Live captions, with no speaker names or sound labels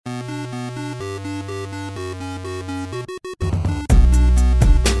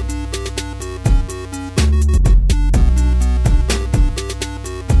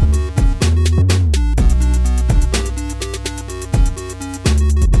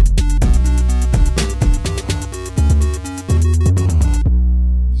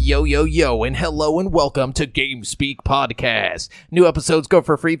Yo, yo, yo, and hello and welcome to GameSpeak Podcast. New episodes go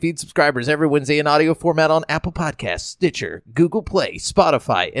for free feed subscribers every Wednesday in audio format on Apple Podcasts, Stitcher, Google Play,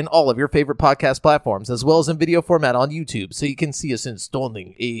 Spotify, and all of your favorite podcast platforms, as well as in video format on YouTube, so you can see us in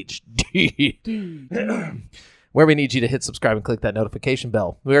stunning HD. Where we need you to hit subscribe and click that notification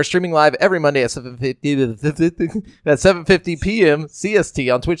bell. We are streaming live every Monday at 7:50 p.m.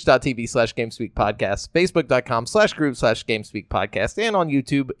 CST on twitch.tv/GameSpeak Podcast, facebook.com/group/GameSpeak Podcast, and on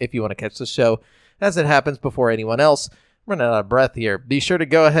YouTube if you want to catch the show as it happens before anyone else. I'm running out of breath here. Be sure to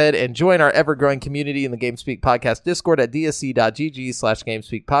go ahead and join our ever-growing community in the GameSpeak Podcast Discord at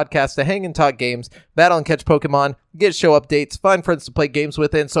dsc.gg/GameSpeak Podcast to hang and talk games, battle and catch Pokemon, get show updates, find friends to play games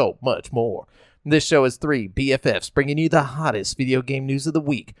with, and so much more. This show is 3 BFFs bringing you the hottest video game news of the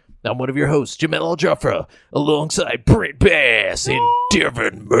week. I'm one of your hosts, Jamel Al-Jafra, alongside Brent Bass and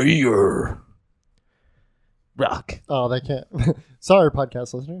Devin Mayer. Rock. Oh, they can't. Sorry,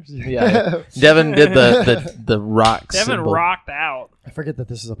 podcast listeners. Yeah. Devin did the rock Devin symbol. rocked out. I forget that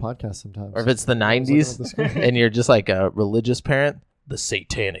this is a podcast sometimes. Or if it's the 90s and you're just like a religious parent, the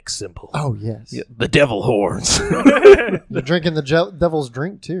satanic symbol. Oh, yes. Yeah, the devil horns. You're drinking the devil's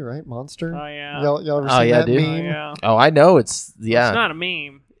drink, too, right? Monster? Oh, yeah. Y'all ever seen that dude. meme? Oh, yeah. Oh, I know. It's It's not a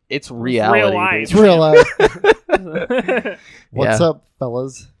meme. It's reality. real life. It's real life. What's Yeah. up,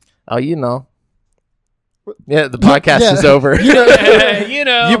 fellas? Oh, you know. Yeah, the podcast Yeah. is over. you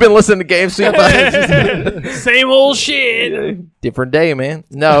know. You've been listening to GameSpeak. Same old shit. Different day, man.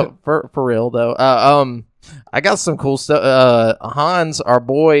 No, for real though. I got some cool stuff. Hans, our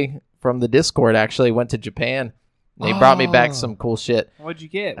boy from the Discord, actually went to Japan. They brought me back some cool shit. What'd you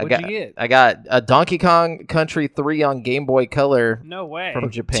get? I got a Donkey Kong Country 3 on Game Boy Color No way. from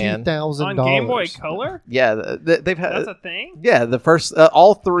Japan. $2,000. On Game Boy Color? Yeah, they've had. That's a thing? Yeah, the first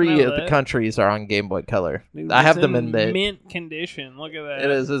all I three know of the that. countries are on Game Boy Color. Dude, I have it's them in the. mint condition. Look at that. It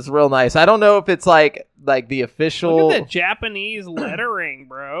is. It's real nice. I don't know if it's like the official. Look at the Japanese lettering,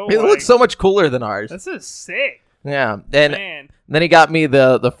 bro. It looks so much cooler than ours. This is sick. Yeah, and Man. then he got me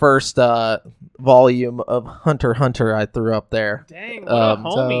the first volume of Hunter x Hunter I threw up there Dang, what a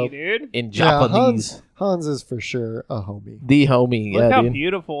homie, so- dude. in Yeah, Japanese. Hans is for sure a homie. The homie, Look yeah, how dude.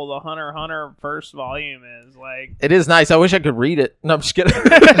 beautiful the Hunter x Hunter first volume is. Like, It is nice. I wish I could read it. No, I'm just kidding.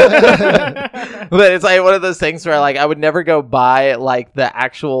 But it's like one of those things where like I would never go buy like the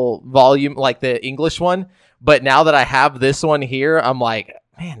actual volume, like the English one. But now that I have this one here, I'm like,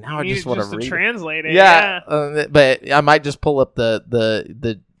 man, now I you just want to to read it. translate it. Yeah, but I might just pull up the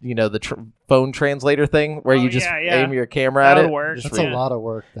phone translator thing where Oh, you just yeah. aim your camera That at would it. work. Just That's read a it. lot of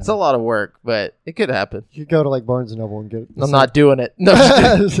work. Then. It's a lot of work, but it could happen. You could go to like Barnes & Noble and get it. I'm not doing it. No,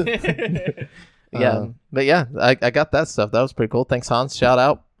 just kidding. Yeah, Uh, but yeah, I got that stuff. That was pretty cool. Thanks, Hans. Shout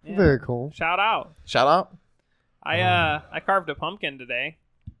out. Yeah. Very cool. Shout out. Shout out. I carved a pumpkin today.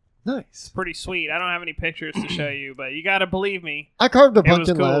 Nice. Pretty sweet. I don't have any pictures to show you, but you gotta believe me. I carved a It was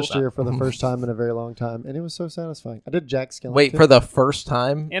pumpkin cool. last year for the first time in a very long time, and it was so satisfying. I did Jack Skellington. Wait, for the first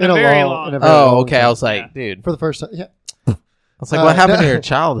time? In a very long. in a very Oh, long okay. I time. was like, dude. For the first time, yeah. I was like, what happened to your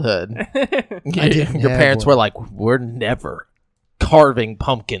childhood? didn't Your have parents one. were like, we're never carving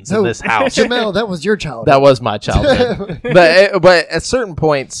pumpkins in this house. Jamel, that was your childhood. That was my childhood. but at certain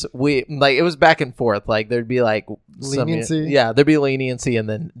points, we like it was back and forth. Like there'd be like Leniency? There'd be leniency, and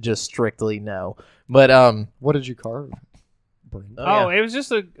then just strictly no. But What did you carve? Brent? Oh, it was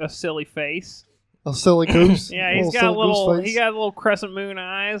just a silly face. A silly goose. Yeah, he's got silly goose face? he got a little crescent moon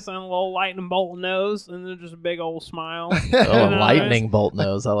eyes and a little lightning bolt nose, and then just a big old smile. oh, lightning bolt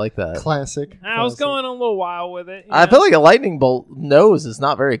nose. I like that. Classic. I was Classic. going a little wild with it. I feel like a lightning bolt nose is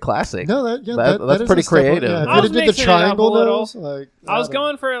not very classic. No, That's that is pretty a step up. creative. Yeah, I if was you did the mixing it up a triangle little. nose, like I was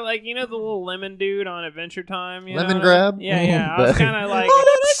going for like the little lemon dude on Adventure Time. You Lemon know? grab? Yeah, yeah. I was kind of like.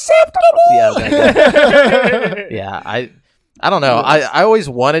 Yeah, that guy. Yeah, I don't know. I always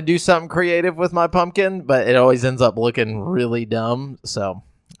want to do something creative with my pumpkin, but it always ends up looking really dumb. So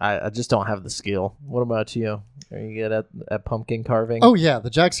I just don't have the skill. What about you? Are you good at pumpkin carving? Oh yeah,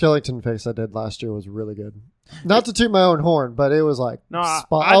 the Jack Skellington face I did last year was really good. Not to toot my own horn, but it was like No, I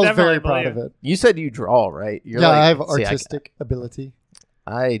I was definitely very proud believe of it. You said you draw, right? You're Yeah, like- I have see, artistic ability.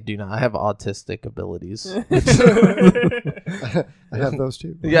 I do not. I have autistic abilities. I have those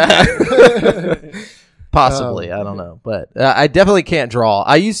too. Yeah. Possibly. I don't know. But I definitely can't draw.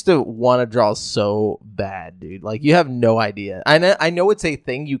 I used to want to draw so bad, dude. Like, you have no idea. I know it's a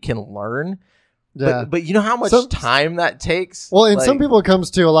thing you can learn. Yeah. But you know how much time that takes? Well, and Like, some people it comes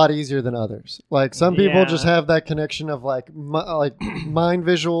to a lot easier than others. Like some people Yeah. just have that connection of like mind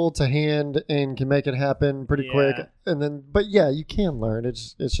visual to hand and can make it happen pretty Yeah. quick. but yeah, you can learn.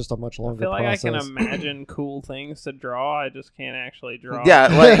 It's just a much I longer feel like process. I can imagine cool things to draw. I just can't actually draw. Yeah,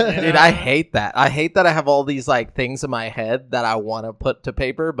 like, You dude, know? I hate that. I hate that I have all these like things in my head that I want to put to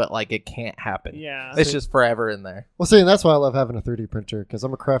paper, but like it can't happen. Yeah. It's just forever in there. Well, see, and that's why I love having a 3D printer, because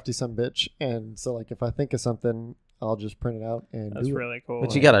I'm a crafty son bitch, and so like if I think of something, I'll just print it out and That's do it. really cool.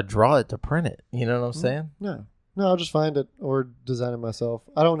 But you got to draw it to print it. You know what I'm saying? No, I'll just find it or design it myself.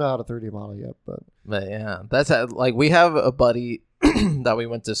 I don't know how to 3D model yet, but But yeah, like we have a buddy that we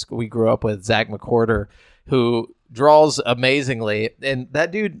went to school, we grew up with, Zach McCorder, who draws amazingly, and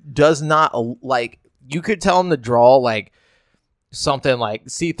that dude does not like. You could tell him to draw like something like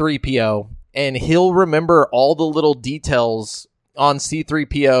C-3PO, and he'll remember all the little details on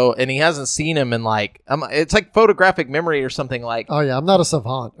C-3PO, and he hasn't seen him in like it's like photographic memory or something like. oh yeah, I'm not a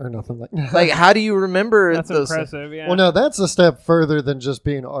savant or nothing like that. Like, how do you remember That's those? impressive. Yeah. Well, no, that's a step further than just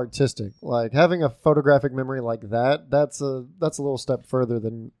being artistic. Like having a photographic memory like that's a little step further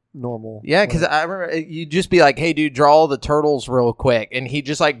than normal. Yeah, because Like, I remember you'd just be like, "Hey, dude, draw all the turtles real quick," and he'd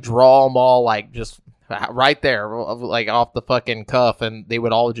just like draw them all like just right there, like off the fucking cuff, and they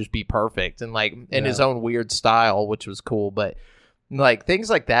would all just be perfect and like in his own weird style, which was cool. But like things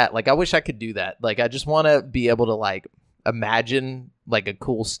like that, like I wish I could do that. Like I just want to be able to like imagine like a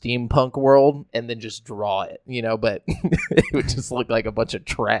cool steampunk world and then just draw it, you know. But it would just look like a bunch of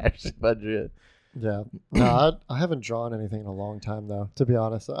trash. But yeah, no, I haven't drawn anything in a long time though. To be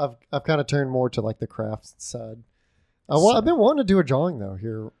honest, I've kind of turned more to like the crafts side. I've been wanting to do a drawing though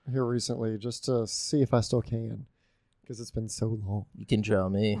here recently, just to see if I still can, because it's been so long. you can draw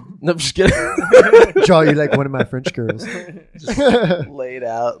me. No, I'm just kidding. Draw you like one of my French girls. Just laid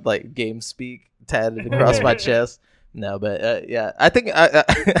out like game speak tatted across my chest. No, but yeah, I think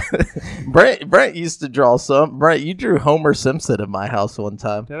Brent used to draw some. Brent, you drew Homer Simpson at my house one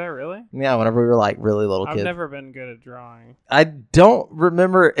time. Did I really? Yeah, whenever we were like really little I've kids. never been good at drawing. I don't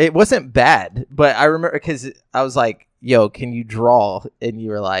remember. It wasn't bad, but I remember because I was like, "Yo, can you draw?" And you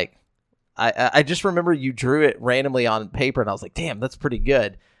were like, "I just remember you drew it randomly on paper," and I was like, "Damn, that's pretty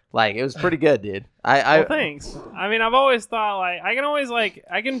good." Like it was pretty good, dude. Well, thanks. I mean, I've always thought like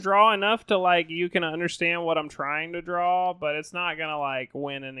I can draw enough to like you can understand what I'm trying to draw, but it's not gonna like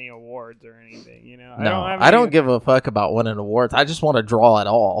win any awards or anything, you know. No, I don't give a fuck about winning awards. I just want to draw at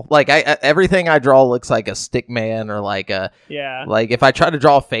all. Like everything I draw looks like a stick man or like a Like if I try to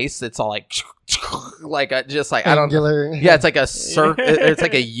draw a face, it's all like I just like Angular. I don't know. Yeah, it's like a it's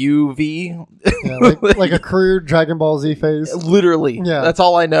like a UV. Yeah, like a crude Dragon Ball Z face. Literally. Yeah. That's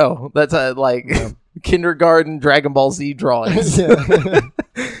all I know. That's kindergarten Dragon Ball Z drawings. Yeah.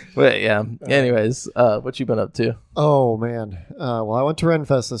 But yeah. Anyways, what you been up to? Oh man. Well, I went to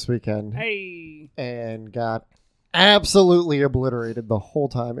Renfest this weekend. Hey. And got absolutely obliterated the whole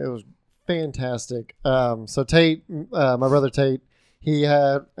time. It was fantastic. So Tate, my brother Tate, he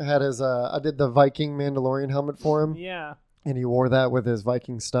had his I did the Viking Mandalorian helmet for him. Yeah. And he wore that with his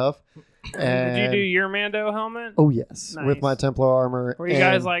Viking stuff. And did you do your Mando helmet? Oh yes, Nice. with my Templar armor. Were you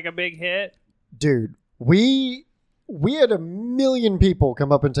guys like a big hit? Dude, we had 1 million people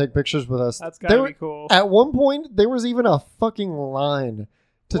come up and take pictures with us. That's gotta be cool. At one point, there was even a fucking line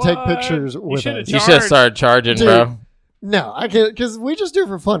to take pictures with us. You should have started charging, Dude, bro. No, I can't, because we just do it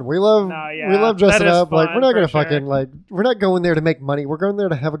for fun. We love dressing up. Like we're not gonna fucking like we're not going there to make money. We're going there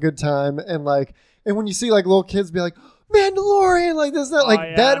to have a good time. And like, and when you see like little kids be like, Mandalorian, like this,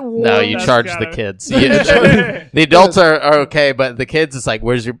 that, that. No, you charge the kids. The adults are okay, but the kids, it's like,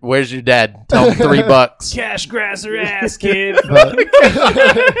 where's your dad? Tell him $3. Cash grass her ass, kid. But,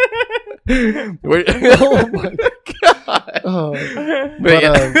 oh my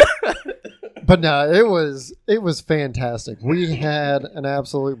god! But no, it was fantastic. We had an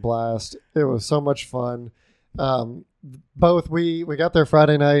absolute blast. It was so much fun. We got there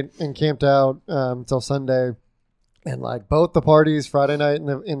Friday night and camped out until Sunday. And like both the parties Friday night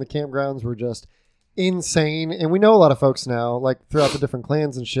in the campgrounds were just insane. And we know a lot of folks now, like throughout the different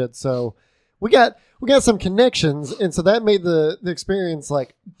clans and shit. So we got some connections, and so that made the experience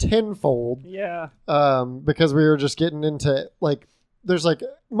like tenfold. Yeah. Because we were just getting into like there's like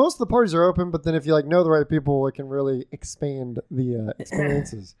most of the parties are open, but then if you like know the right people, it can really expand the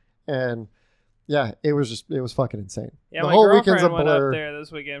experiences. And yeah, it was fucking insane. Yeah, the my whole girlfriend weekend's a went blur. up there this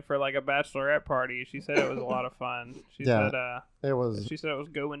weekend for like a bachelorette party. She said it was a lot of fun. She said it was. She said it was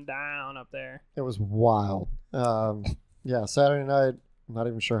going down up there. It was wild. Yeah, Saturday night. I'm not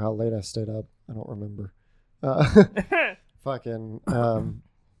even sure how late I stayed up. I don't remember. Fucking.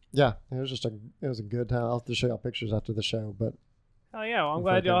 Yeah, it was a good time. I'll have to show y'all pictures after the show, but. Oh yeah, well I'm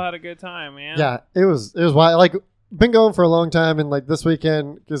glad y'all had a good time, man. Yeah, it was wild. Like been going for a long time, and like this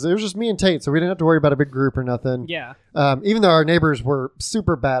weekend, because it was just me and Tate, so we didn't have to worry about a big group or nothing. Yeah. Even though our neighbors were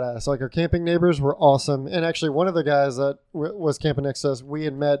super badass, like our camping neighbors were awesome. And actually, one of the guys that was camping next to us, we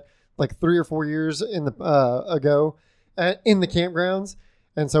had met like 3 or 4 years in the ago in the campgrounds,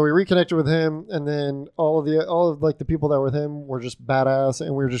 and so we reconnected with him. And then all of like the people that were with him were just badass,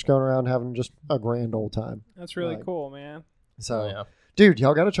 and we were just going around having just a grand old time. That's really cool, man. So. Yeah. Dude,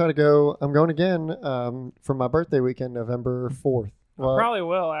 y'all got to try to go. I'm going again for my birthday weekend, November 4th. I probably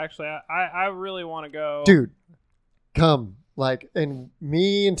will, actually. I really want to go. Dude, come. Like, and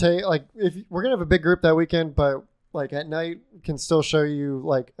me and Tay, like, if we're going to have a big group that weekend, but like at night can still show you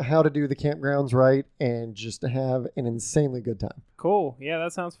like how to do the campgrounds right and just to have an insanely good time. Cool. Yeah,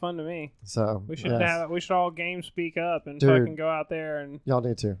 that sounds fun to me. So we should we should all game speak up and Dude, fucking go out there and y'all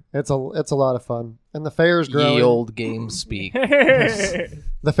need to. It's a lot of fun. And the fair's growing. Ye old game speak.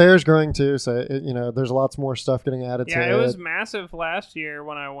 The fair's growing too, so it, there's lots more stuff getting added to it. Yeah, it was massive last year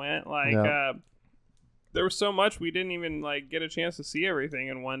when I went. Like there was so much we didn't even like get a chance to see everything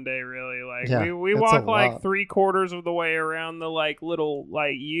in one day, really. Like we walked like 3/4 of the way around the like little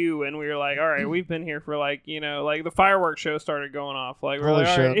like U, and we were like, all right, we've been here for like like the fireworks show started going off. Like we're Holy like,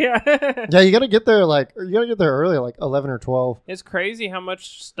 all shit. right, yeah. Yeah, you gotta get there early, like 11 or 12. It's crazy how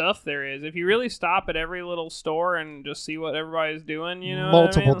much stuff there is. If you really stop at every little store and just see what everybody's doing,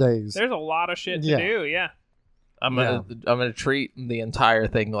 multiple what I mean? days. There's a lot of shit to do. Yeah. I'm gonna treat the entire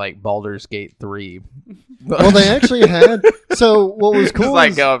thing like Baldur's Gate 3. Well, they actually had. So what was cool? Just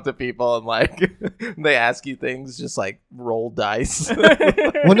like go up to people and like they ask you things, just like roll dice.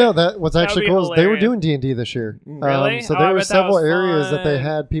 Well, no, what's actually cool is they were hilarious. doing D&D this year. Really? So Oh, there I were bet that several was areas that they fun.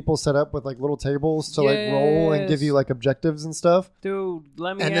 had people set up with like little tables to like roll and give you like objectives and stuff. Dude,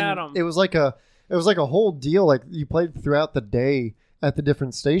 let me And at then them. it was like a whole deal. Like you played throughout the day at the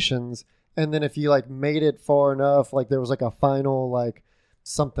different stations, and then if you like made it far enough, like there was like a final like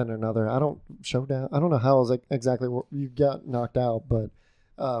something or another. I don't know how it was like exactly you got knocked out, but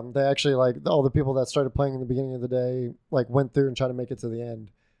they actually like all the people that started playing in the beginning of the day like went through and tried to make it to the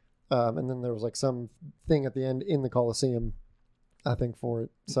end. And then there was like some thing at the end in the Coliseum, I think, for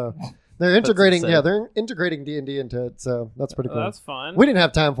it. So they're integrating, they're integrating D&D into it. So that's pretty cool. That's fun. We didn't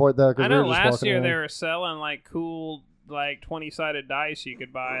have time for it though because I we know were just last walking year around. they were selling like cool like 20-sided dice you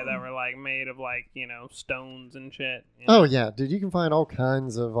could buy that were like made of like stones and shit. Oh yeah, dude, you can find all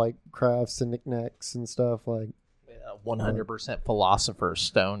kinds of like crafts and knickknacks and stuff like. 100% Philosopher's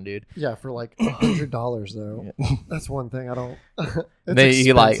Stone, dude. Yeah, for like $100 though. That's one thing I don't.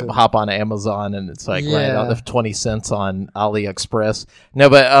 You like hop on Amazon and it's like right out of 20 cents on AliExpress. No,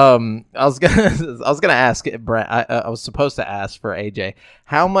 but I was gonna ask Brett. I was supposed to ask for AJ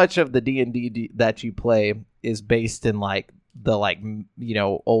how much of the D&D that you play is based in like the like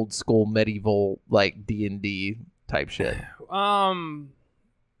old school medieval like D&D type shit. Well,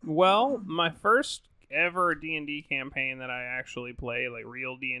 my first ever D&D campaign that I actually played, like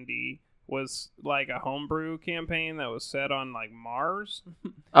real D&D, was like a homebrew campaign that was set on like Mars.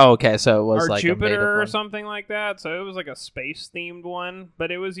 Oh, okay, so it was or like Jupiter or something like that. So it was like a space themed one, but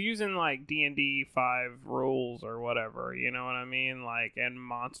it was using like D&D 5 rules or whatever, you know what I mean? Like, and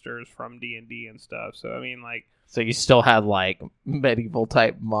monsters from D&D and stuff. So I mean, like, so you still had like medieval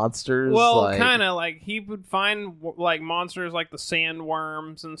type monsters. well, like... kind of like he would find like monsters like the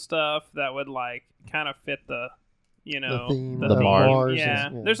sandworms and stuff that would like kind of fit the the theme, the Mars. Yeah.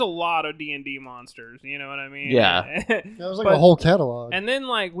 There's a lot of D&D monsters, you know what I mean? Yeah. That was like a whole catalog. And then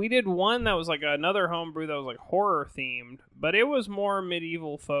like we did one that was like another homebrew that was like horror themed, but it was more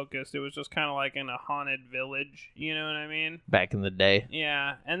medieval focused. It was just kind of like in a haunted village, you know what I mean? Back in the day.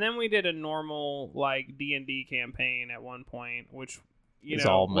 Yeah. And then we did a normal like D&D campaign at one point, which It's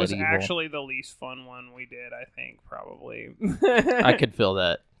all was medieval. actually the least fun one we did, I think, probably. I could feel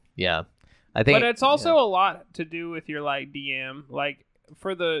that. Yeah. I think, but it's also a lot to do with your like DM. Like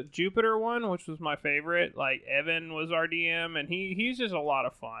for the Jupiter one, which was my favorite, like Evan was our DM, and he's just a lot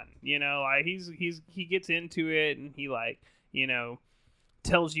of fun. Like he gets into it, and he like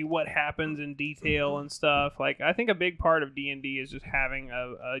tells you what happens in detail and stuff. Like I think a big part of D&D is just having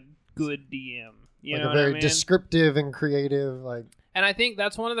a good DM. You know a what very I mean? descriptive and creative, like. And I think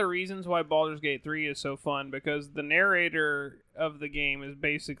that's one of the reasons why Baldur's Gate 3 is so fun, because the narrator of the game is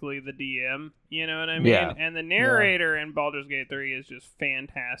basically the DM, you know what I mean? Yeah. And the narrator in Baldur's Gate 3 is just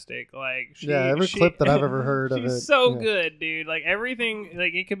fantastic. Like, every clip that I've ever heard of it. She's so good, dude. Like, everything,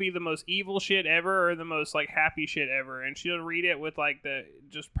 like, it could be the most evil shit ever or the most, like, happy shit ever. And she'll read it with, like, the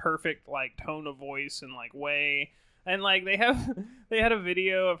just perfect, like, tone of voice and, like, way. And like they had a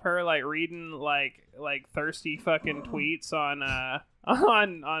video of her like reading like thirsty fucking tweets on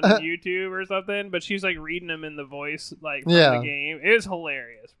YouTube or something, but she's like reading them in the voice like from the game. It was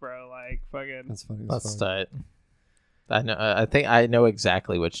hilarious, bro. Like fucking. That's funny. That's tight. I know. I think I know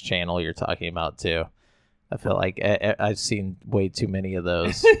exactly which channel you're talking about too. I feel like I've seen way too many of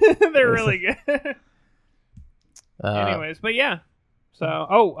those. They're really good. Anyways, but yeah.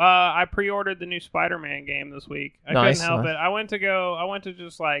 So, I pre-ordered the new Spider-Man game this week. I couldn't help it. I went to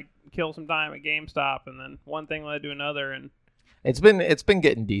just like kill some time at GameStop, and then one thing led to another, and it's been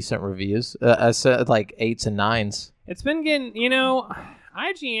getting decent reviews. I said like 8s and 9s. It's been getting,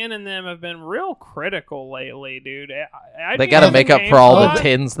 IGN and them have been real critical lately, dude. They got to make up for all the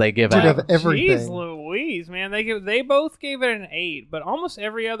 10s they give out. Of everything. Jeez Louise, man. They both gave it an 8, but almost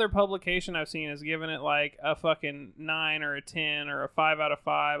every other publication I've seen has given it like a fucking 9 or a 10 or a 5 out of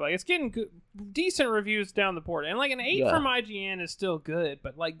 5. Like, it's getting decent reviews down the board. And like an 8 from IGN is still good,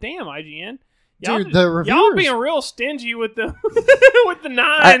 but like, damn, IGN. Dude, the reviewers... Y'all being real stingy with the with the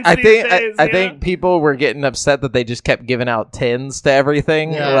 9s I think people were getting upset that they just kept giving out 10s to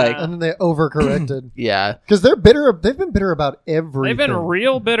everything. Yeah, like, and then they overcorrected. Yeah. Because they're bitter. They've been bitter about everything. They've been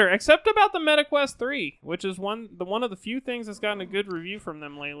real bitter, except about the MetaQuest 3, which is one of the few things that's gotten a good review from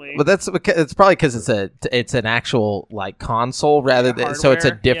them lately. But it's probably because it's an actual like console rather than... So it's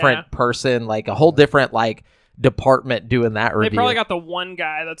a different person, like a whole different like... department doing that review. They probably got the one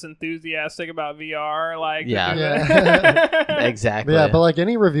guy that's enthusiastic about VR, like exactly. But like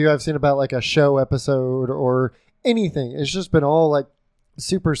any review I've seen about like a show episode or anything, it's just been all like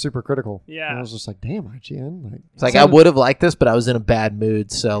super critical. Yeah, and I was just like, damn, IGN. Like, it's like I would have liked this, but I was in a bad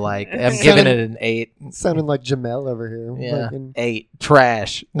mood, so like I'm giving it an 8. Sounding like Jamel over here. Yeah, 8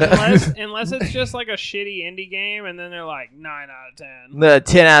 trash. Unless it's just like a shitty indie game, and then they're like 9 out of 10. The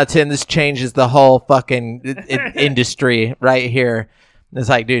 10 out of 10. This changes the whole fucking industry right here. It's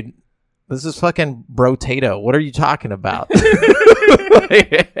like, dude, this is fucking Brotato. What are you talking about?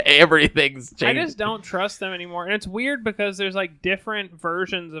 Everything's changed. I just don't trust them anymore. And it's weird because there's like different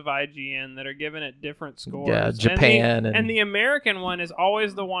versions of IGN that are given at different scores. Yeah, Japan. And the American one is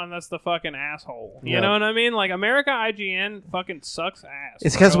always the one that's the fucking asshole. You know what I mean? Like America IGN fucking sucks ass.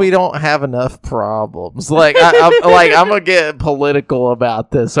 It's because we don't have enough problems. Like, I'm going to get political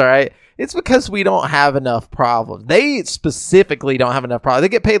about this, all right? It's because we don't have enough problems. They specifically don't have enough problems. They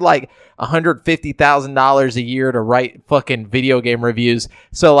get paid like $150,000 a year to write fucking video game reviews.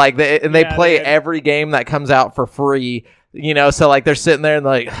 So like they play every game that comes out for free, so like they're sitting there and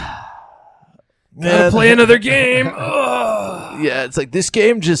like, gotta play another game. Yeah, it's like this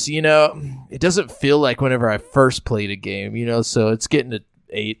game just, it doesn't feel like whenever I first played a game, so it's getting an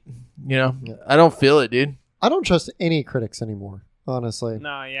 8, I don't feel it, dude. I don't trust any critics anymore. Honestly.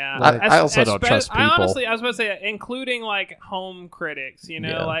 No, yeah. I also don't trust people. I was about to say, including like home critics,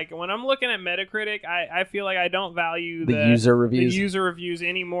 like when I'm looking at Metacritic, I feel like I don't value the user reviews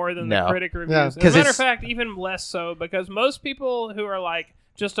any more than the critic reviews. Yeah. As a matter of fact, even less so, because most people who are like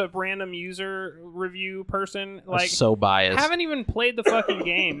just a random user review person, like, so biased, haven't even played the fucking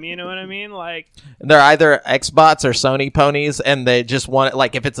game. You know what I mean? Like, they're either Xbox or Sony ponies, and they just want it.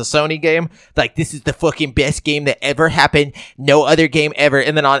 Like, if it's a Sony game, like, this is the fucking best game that ever happened. No other game ever.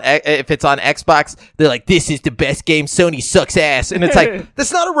 And then if it's on Xbox, they're like, this is the best game. Sony sucks ass. And it's like,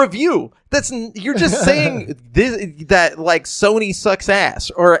 that's not a review. You're just saying that like Sony sucks ass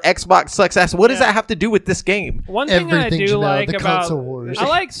or Xbox sucks ass. What does that have to do with this game? One thing that I do like the about console wars. I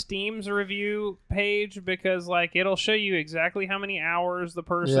like Steam's review page because like it'll show you exactly how many hours the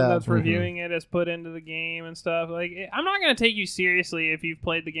person that's reviewing it has put into the game and stuff. Like, I'm not gonna take you seriously if you've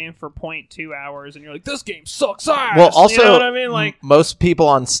played the game for 0.2 hours and you're like, this game sucks ass. Well, also, you know what I mean? Like, most people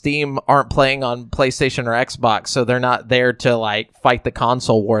on Steam aren't playing on PlayStation or Xbox, so they're not there to like fight the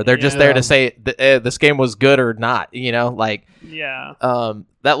console war. They're just there to say this game was good or not, like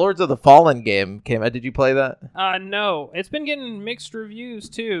that Lords of the Fallen game came out. Did you play that? No, it's been getting mixed reviews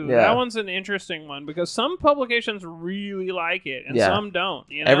too. Yeah. That one's an interesting one because some publications really like it and some don't.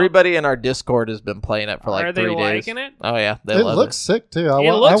 Everybody in our Discord has been playing it for like 3 days. Are they liking it? Oh yeah, it looks sick too. I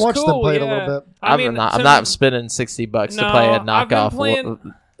watched them play it a little bit. I'm not spending $60 to play a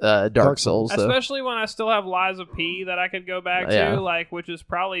knockoff Dark Souls, especially when I still have Lies of P that I could go back to, like, which is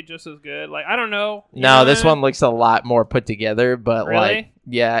probably just as good. Like, I don't know. No, this one looks a lot more put together, but really?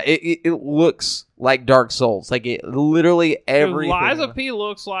 It looks like Dark Souls. Like, it literally everything. Lies of P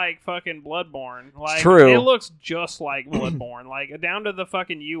looks like fucking Bloodborne. Like, it's true. It looks just like Bloodborne, like down to the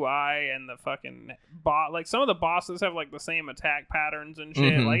fucking UI and the fucking like some of the bosses have like the same attack patterns and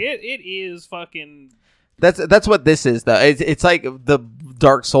shit. Like, it is fucking. That's what this is, though. It's like the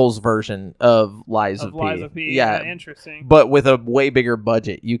Dark Souls version of Lies of P. Lies of P. Yeah, Interesting. but with a way bigger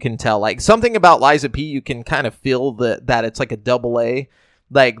budget. You can tell, like, something about Lies of P. You can kind of feel that it's like a AA.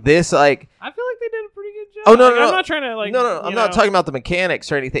 Like this, like I feel like they did a pretty good job. Oh, no, like, no, I'm no. not trying to like. no, I'm not talking about the mechanics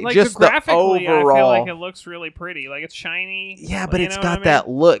or anything. Like just graphically, the overall. I feel like it looks really pretty. Like it's shiny. Yeah, but you it's know got what I mean? that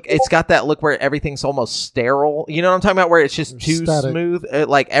look. It's got that look where everything's almost sterile. You know what I'm talking about? Where it's just too Static. smooth.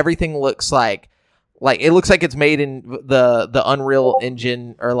 Like everything looks like it looks like it's made in the Unreal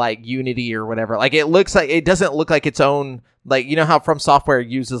Engine or like Unity or whatever. Like it doesn't look like its own. Like, you know how From Software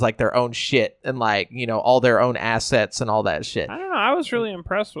uses like their own shit and like, you know, all their own assets and all that shit. I don't know. I was really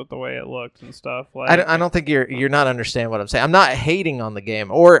impressed with the way it looked and stuff. Like I don't think you're not understanding what I'm saying. I'm not hating on the game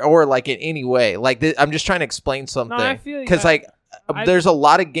or like in any way. Like I'm just trying to explain something. I feel because like there's a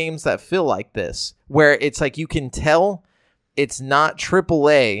lot of games that feel like this where it's like you can tell it's not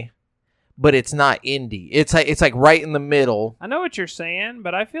AAA, but it's not indie. It's like right in the middle. I know what you're saying,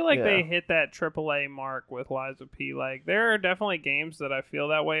 but I feel like Yeah. they hit that AAA mark with Lies of P. Like there are definitely games that I feel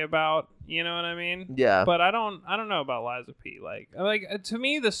that way about. You know what I mean? Yeah. But I don't know about Lies of P. Like to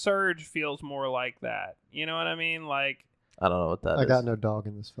me, the Surge feels more like that. You know what I mean? Like I don't know what that is. I got no dog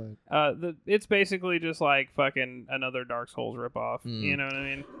in this fight. it's basically just like fucking another Dark Souls ripoff. Mm. You know what I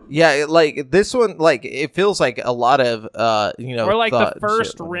mean? Yeah, like this one, like it feels like a lot of you know, Or like thought the and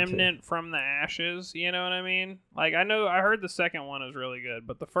shit first went into it. remnant from the ashes. You know what I mean? Like I heard the second one is really good,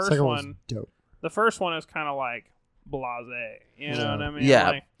 but the first Second one, one's dope. the first one is kind of like blasé. You know Yeah. what I mean? Yeah.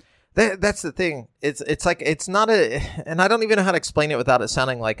 Like, That's the thing. It's like it's not and I don't even know how to explain it without it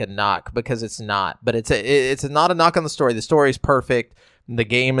sounding like a knock because it's not. But it's not a knock on the story. The story's perfect. The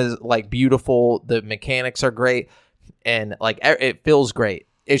game is like beautiful. The mechanics are great, and like it feels great.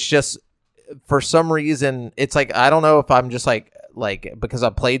 It's just for some reason it's like I don't know if I'm just like because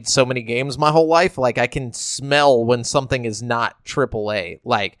I've played so many games my whole life. Like I can smell when something is not AAA.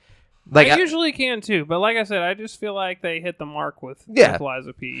 Like I usually can too, but like I said, I just feel like they hit the mark with Lies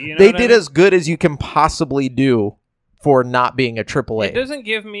of P. You know they what I did mean? as good as you can possibly do for not being a AAA. It doesn't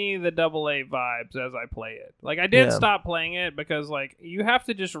give me the AA vibes as I play it. Like I did stop playing it because like you have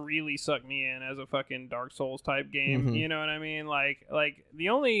to just really suck me in as a fucking Dark Souls type game. Mhm. You know what I mean? Like the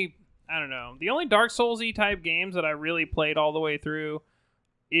only Dark Souls-y type games that I really played all the way through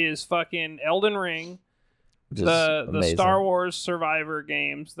is fucking Elden Ring. The Star Wars Survivor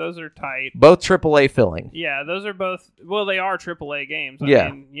games, those are tight. Both AAA filling. Yeah, those are both. Well, they are AAA games. I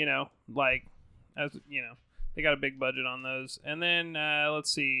mean, you know, like as you know, they got a big budget on those. And then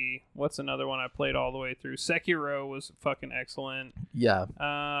let's see, what's another one I played all the way through? Sekiro was fucking excellent. Yeah.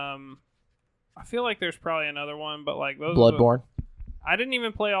 I feel like there's probably another one, but like those. Bloodborne. I didn't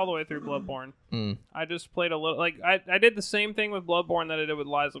even play all the way through Bloodborne. Mm. I just played a little. Like I did the same thing with Bloodborne that I did with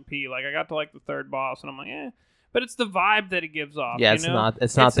Lies of P. Like I got to like the third boss, and I'm like, but it's the vibe that it gives off. Yeah, you it's know? not.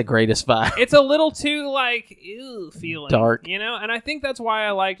 It's not the greatest vibe. It's a little too like ew feeling, Dark. you know. And I think that's why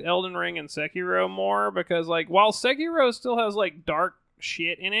I liked Elden Ring and Sekiro more because like while Sekiro still has like dark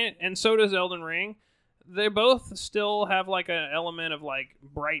shit in it, and so does Elden Ring, they both still have like an element of like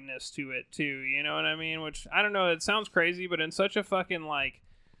brightness to it too. You know what I mean? Which I don't know. It sounds crazy, but in such a fucking like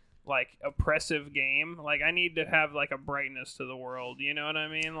oppressive game, like I need to have like a brightness to the world. You know what I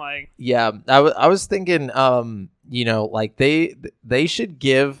mean? Like Yeah, I was thinking, you know, like they should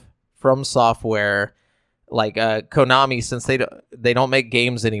give From Software, like Konami, since they don't make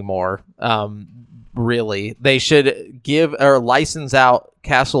games anymore. Really, they should give or license out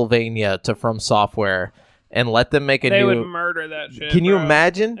Castlevania to From Software and let them make a they new. would murder that shit. Can you bro.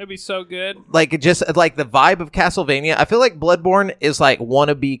 imagine? It'd be so good. Like just like the vibe of Castlevania. I feel like Bloodborne is like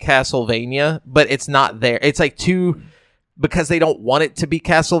wannabe Castlevania, but it's not there. It's like too because they don't want it to be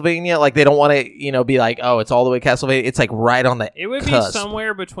Castlevania. Like they don't want to, you know, be like, oh, it's all the way Castlevania. It's like right on the It would cusp. be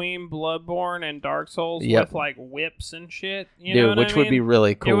somewhere between Bloodborne and Dark Souls Yep. with like whips and shit. You Dude, know what which I would mean? be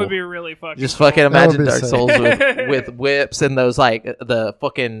really cool. It would be really fucking Just cool. fucking That would imagine be Dark sick. Souls with whips and those like the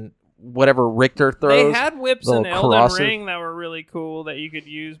fucking whatever Richter throws. They had whips little in Elden corrosive- Ring that were really cool that you could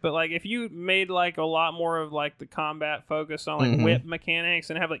use, but like if you made like a lot more of like the combat focused on like Mhm. whip mechanics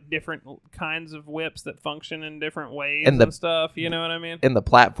and have like different kinds of whips that function in different ways And and, the- stuff, you know what I mean? in the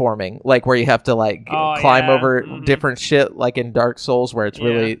platforming, like where you have to like Oh, climb yeah. over Mhm. different shit, like in Dark Souls, where it's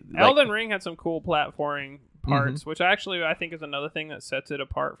really like, Elden Ring had some cool platforming parts, Mm-hmm. which actually I think is another thing that sets it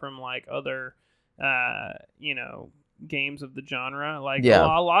apart from like other, you know, games of the genre. Like Yeah.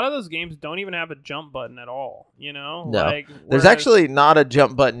 a lot of those games don't even have a jump button at all. You know, No. like There's whereas- actually not a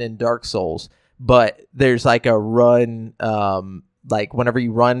jump button in Dark Souls, but there's like a run. Like whenever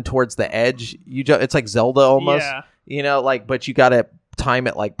you run towards the edge, you jump. It's like Zelda almost. Yeah. You know, like but you gotta time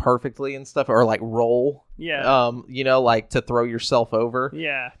it like perfectly and stuff, or like roll. Yeah. Like to throw yourself over.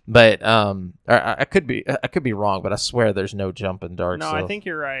 Yeah. But I could be wrong, but I swear there's no jump in Dark Souls. No, I think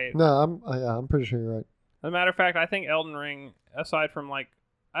you're right. No, I'm pretty sure you're right. As a matter of fact, I think Elden Ring, aside from like,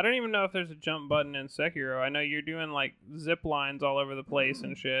 I don't even know if there's a jump button in Sekiro. I know you're doing like zip lines all over the place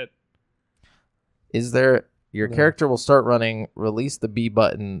and shit. Is there? Your No. character will start running, release the B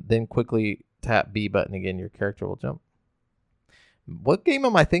button, then quickly tap B button again. Your character will jump. What game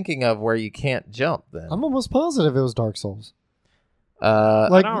am I thinking of where you can't jump then? I'm almost positive it was Dark Souls. I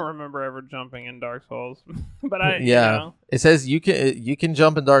Like, don't remember ever jumping in Dark Souls, but It says you can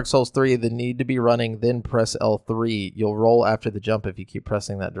jump in Dark Souls 3, then need to be running, then press L3. You'll roll after the jump if you keep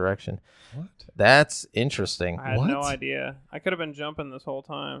pressing that direction. what? That's interesting. I had no What? idea. I could have been jumping this whole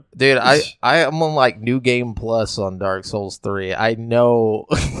time. Dude, I am on like New Game Plus on Dark Souls 3. I know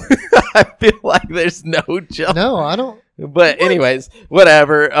I feel like there's no jump. No, I don't. But anyways,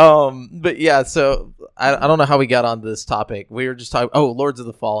 whatever. But yeah, so I don't know how we got on this topic. We were just talking Lords of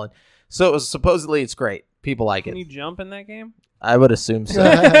the Fallen. So it was supposedly it's great. People like Can it. you jump in that game? I would assume so.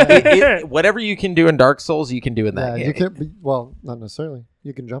 Whatever you can do in Dark Souls, you can do in that Yeah, game. you can't. Well, not necessarily.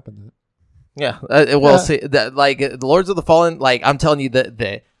 You can jump in that. Yeah, see that like the Lords of the Fallen. Like I'm telling you,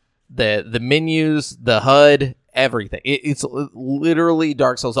 the menus, the HUD, everything. It's literally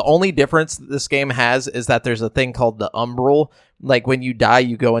Dark Souls. The only difference this game has is that there's a thing called the Umbral. Like when you die,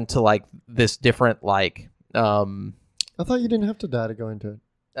 you go into like this different like. I thought you didn't have to die to go into it.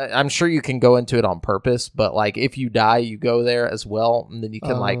 I'm sure you can go into it on purpose, but like if you die, you go there as well, and then you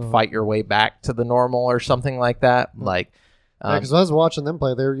can like fight your way back to the normal or something like that. Like, Because I was watching them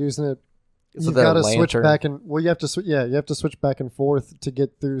play, they were using it. So You've their got to switch lantern. back and you have to you have to switch back and forth to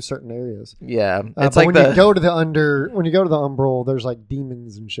get through certain areas. Yeah, But it's like when you go to the Umbral, there's like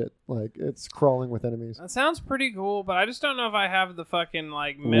demons and shit. Like it's crawling with enemies. That sounds pretty cool, but I just don't know if I have the fucking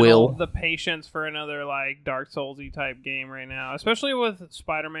like the patience for another like Dark Soulsy type game right now, especially with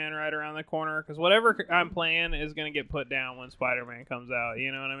Spider-Man right around the corner. Because whatever I'm playing is gonna get put down when Spider-Man comes out.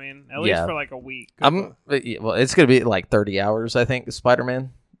 You know what I mean? At least for like a week. It's gonna be like 30 hours, I think.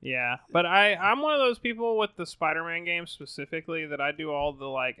 Spider-Man. Yeah, but I'm one of those people with the Spider-Man games specifically that I do all the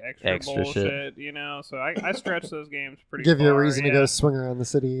like extra bullshit, you know. So I stretch those games pretty. Give you a far, reason to go swing around the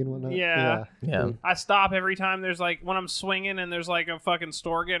city and whatnot. Yeah. Yeah. I stop every time there's like when I'm swinging and there's like a fucking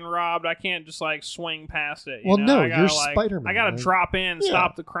store getting robbed. I can't just like swing past it. Well, know? no, I gotta, you're like, Spider-Man, I gotta right? drop in,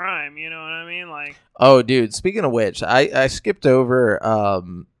 stop the crime. You know what I mean? Like, Oh, dude. Speaking of which, I skipped over.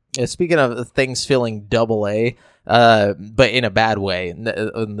 Speaking of things feeling AA. But in a bad way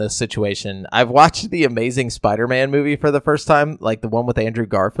in this situation. I've watched the Amazing Spider-Man movie for the first time, like the one with Andrew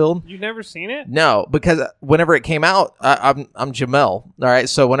Garfield. you've never seen it? No, because whenever it came out, I'm Jamel. All right,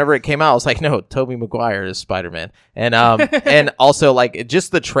 so whenever it came out, I was like, no, Tobey Maguire is Spider-Man, and and also like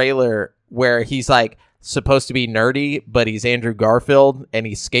just the trailer where he's like supposed to be nerdy, but he's Andrew Garfield and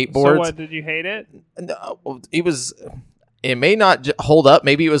he skateboards. So what? Did you hate it? No, it may not hold up.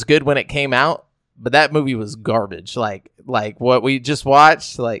 Maybe it was good when it came out. But that movie was garbage. Like what we just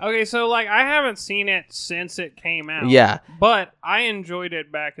watched. Like Okay, so like I haven't seen it since it came out. Yeah, but I enjoyed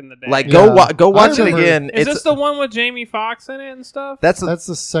it back in the day. like Yeah. go watch it remember- again. Is this the one with Jamie Foxx in it and stuff? That's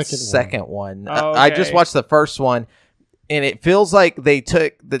the second one. Oh, I just okay. watched the first one, and it feels like they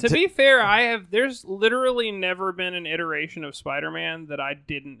took the. To be fair, there's literally never been an iteration of Spider-Man that I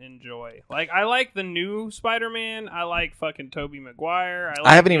didn't enjoy. Like, I like the new Spider-Man. I like fucking Tobey Maguire.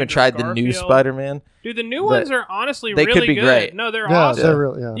 I haven't even Andrew tried the new Garfield. Spider-Man. Dude, the new but ones are honestly they really could be good. great. No, they're Yeah, awesome. they're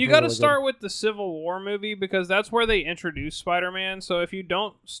really. Yeah, You got got to start with the Civil War movie because that's where they introduced Spider-Man. So if you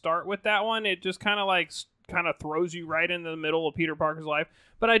don't start with that one, it just kind of throws you right in the middle of Peter Parker's life.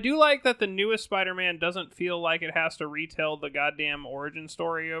 But I do like that the newest Spider-Man doesn't feel like it has to retell the goddamn origin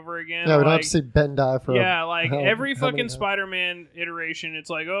story over again. Yeah, we don't have Like, to see Ben die for. like how every many fucking times? Spider-Man iteration,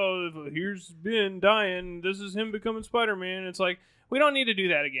 it's like, oh, here's Ben dying. This is him becoming Spider-Man. It's like, we don't need to do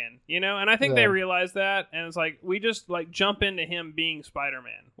that again, you know? And I think they Yeah. realize that, and it's like, we just like jump into him being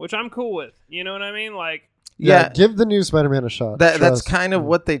Spider-Man, which I'm cool with. You know what I mean? Like, Yeah, Yeah, give the new Spider-Man a shot. that's Trust. kind of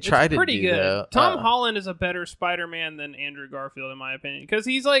what they try it's to pretty do. good. Though. Tom Holland is a better Spider-Man than Andrew Garfield, in my opinion, because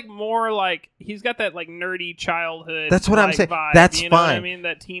he's like more like he's got that like nerdy childhood. That's what I'm like, saying. Vibe, That's you know what I fine. mean,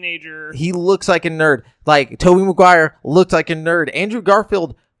 that teenager. He looks like a nerd. Like Tobey Maguire looked like a nerd. Andrew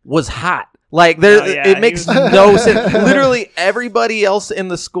Garfield was hot. Like there, Oh, yeah, it he makes was- no sense. Literally everybody else in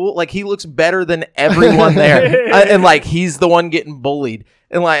the school, like he looks better than everyone there, and like he's the one getting bullied.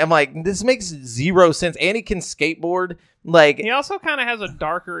 And like, I'm like, this makes zero sense. And he can skateboard. Like, he also kind of has a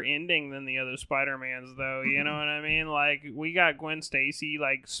darker ending than the other Spider-Mans, though. You know what I mean? Like, we got Gwen Stacy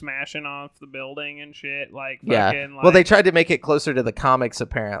like smashing off the building and shit. Like, fucking, well, they tried to make it closer to the comics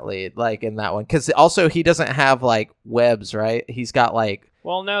apparently, like in that one, because also he doesn't have like webs, right? He's got like.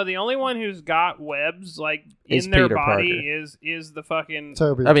 Well, no, the only one who's got webs like Is in their Peter body Parker. is the fucking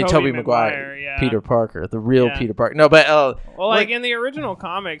Toby. I mean, Tobey Tobey Maguire, yeah. Peter Parker, the real Yeah. Peter Parker. No, but well, like in the original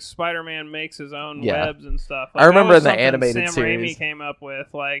comics, Spider-Man makes his own Yeah. webs and stuff. I Like, remember that was in the something animated Sam series. Raimi came up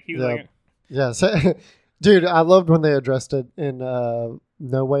with. Like he was Yeah. like, Yeah, so, dude, I loved when they addressed it in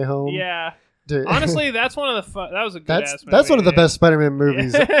No Way Home. yeah. Dude. Honestly, that's one of the that was a good ass movie. That's one of the best Spider-Man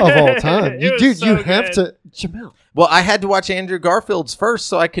movies of all time. It was Dude, so you have good. to, Jamel. well, I had to watch Andrew Garfield's first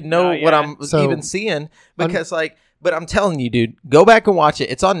so I could know Oh, what yeah. I'm So- even seeing because like. But I'm telling you, dude, go back and watch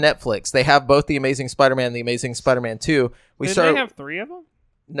it. It's on Netflix. They have both The Amazing Spider-Man and The Amazing Spider-Man 2. Did they have 3 of them?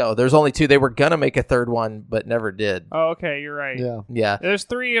 No, there's only 2. They were gonna make a third one, but never did. Oh, okay, you're right. Yeah. Yeah. There's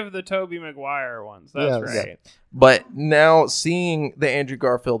 3 of the Tobey Maguire ones. That's Yes. right. But now seeing the Andrew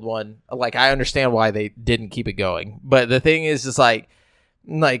Garfield one, like I understand why they didn't keep it going. But the thing is like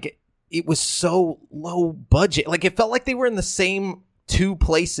it was so low budget. Like it felt like they were in the same 2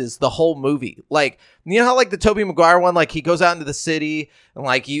 places the whole movie. Like, you know how like the Tobey Maguire one, like he goes out into the city and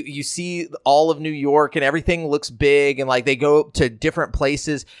like you see all of New York and everything looks big and like they go to different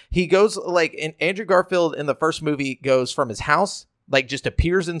places. He goes like in Andrew Garfield in the first movie goes from his house, like just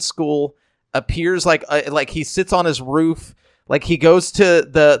appears in school, appears like he sits on his roof. Like he goes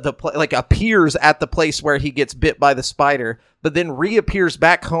to like appears at the place where he gets bit by the spider, but then reappears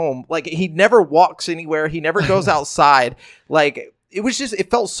back home. Like he never walks anywhere. He never goes outside. Like it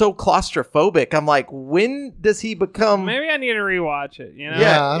felt so claustrophobic. I'm like, when does he become? Maybe I need to rewatch it. You know,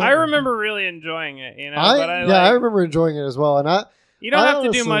 Yeah, I remember really enjoying it. You know, but I remember enjoying it as well. And you don't I have to do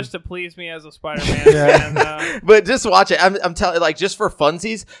honestly- much to please me as a Spider-Man Yeah. fan, though. But just watch it. I'm telling, like, just for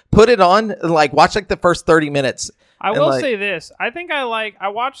funsies, put it on. And, like, watch like the first 30 minutes. I And, will like- say this: I think I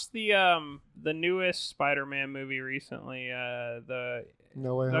watched the newest Spider-Man movie recently, the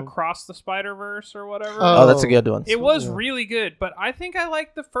No Way Home. Across the Spider-Verse or whatever. Oh, that's a good one. It was Yeah. really good, but I think I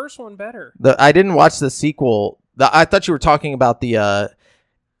liked the first one better. I didn't watch the sequel. I thought you were talking about the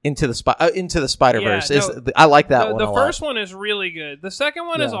Into the Spider-Verse. Yeah, no, I like that one The a lot. first one is really good. The second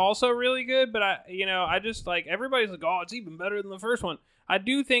one is Yeah. also really good, but I just like everybody's like, oh, it's even better than the first one. I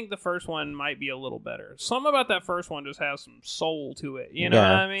do think the first one might be a little better. Something about that first one just has some soul to it. You know what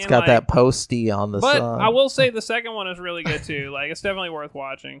I mean? It's got Like, that posty on the But side. I will say the second one is really good too. Like it's definitely worth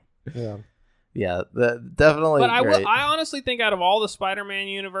watching. Yeah. Yeah, definitely But great. I honestly think out of all the Spider-Man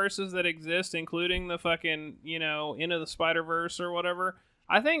universes that exist, including the fucking, Into the Spider-Verse or whatever,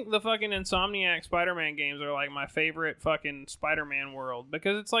 I think the fucking Insomniac Spider-Man games are like my favorite fucking Spider-Man world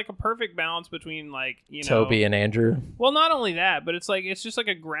because it's like a perfect balance between like, Toby and Andrew. Well, not only that, but it's just like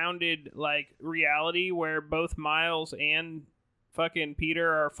a grounded like reality where both Miles and fucking Peter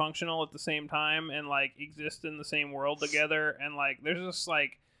are functional at the same time and like exist in the same world together, and like there's just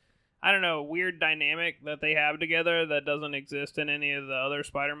like, I don't know, weird dynamic that they have together that doesn't exist in any of the other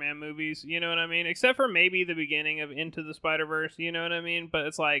Spider-Man movies, you know what I mean? Except for maybe the beginning of Into the Spider-Verse, you know what I mean? But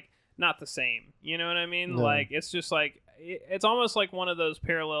it's like not the same, you know what I mean? No. Like it's just like it's almost like one of those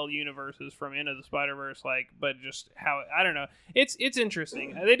parallel universes from Into the Spider-Verse, like, but just how, I don't know. It's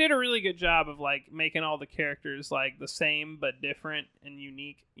interesting. They did a really good job of like making all the characters like the same but different and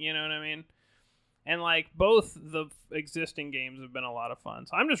unique, you know what I mean? And, like, both the existing games have been a lot of fun.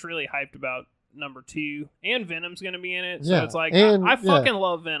 So I'm just really hyped about number 2. And Venom's going to be in it. So Yeah, it's like, and- I fucking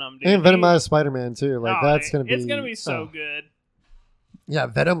love Venom, dude. And Venomized Spider-Man too. Like Oh, that's gonna be. It's going to be so oh. good. Yeah,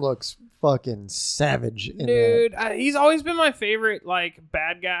 Venom looks fucking savage in that. Dude, he's always been my favorite, like,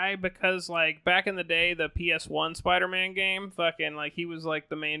 bad guy because, like, back in the day, the PS1 Spider-Man game, fucking, like, he was, like,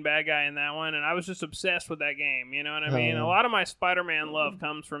 the main bad guy in that one, and I was just obsessed with that game, you know what I mean? A lot of my Spider-Man love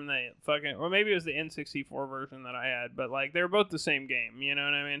comes from the fucking, or maybe it was the N64 version that I had, but, like, they were both the same game, you know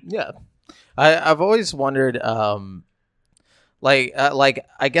what I mean? Yeah, I've always wondered. Like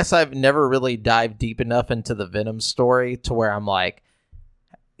I guess I've never really dived deep enough into the Venom story to where I'm like,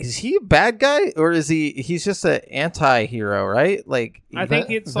 is he a bad guy or is he's just an anti-hero, right? Like I think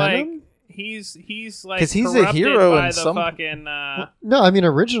it's Venom? he's like 'Cause he's a corrupted hero by in the some- fucking. No, I mean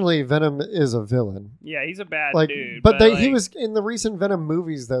originally Venom is a villain. Yeah, he's a bad Like, dude. but like, he was in the recent Venom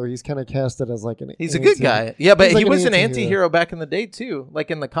movies though. He's kind of casted as like an. He's a good guy. Yeah, but He's like he was an anti-hero. anti-hero back in the day too,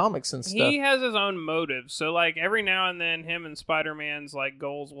 like in the comics and stuff. He has his own motives. So like every now and then, him and Spider-Man's like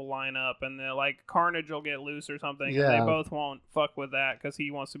goals will line up, and like Carnage will get loose or something, and Yeah. they both won't fuck with that because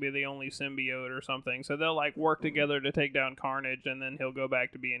he wants to be the only symbiote or something. So they'll like work together to take down Carnage, and then he'll go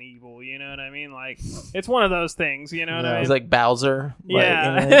back to being evil. You know what I mean? Like it's one of those things. You know what I mean? He's like Bowser.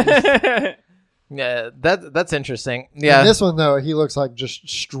 Yeah. Yeah, that's interesting. In Yeah, this one though, he looks like just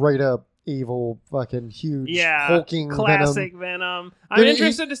straight up evil, fucking huge, Yeah, hulking classic Venom. Venom. I'm Dude,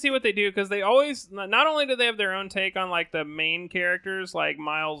 interested to see what they do because they always not only do they have their own take on like the main characters like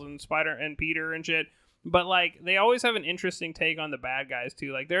Miles and Spider and Peter and shit, but like they always have an interesting take on the bad guys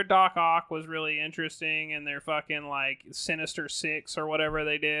too. Like their Doc Ock was really interesting, and their fucking like Sinister Six or whatever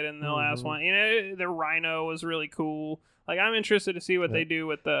they did in the last one. You know, their Rhino was really cool. Like I'm interested to see what they do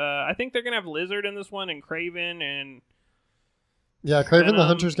with the. I think they're gonna have Lizard in this one and Kraven and. Yeah, Kraven the Venom.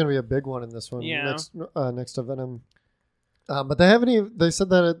 Hunter's going to be a big one in this one. Yeah. Next to Venom. But they haven't even. They said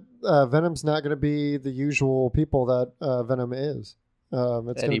that Venom's not going to be the usual people that Venom is.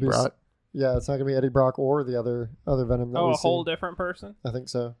 It's Eddie gonna be, Brock. Yeah, it's not going to be Eddie Brock or the other Venom. That Oh, we a whole see. different person. I think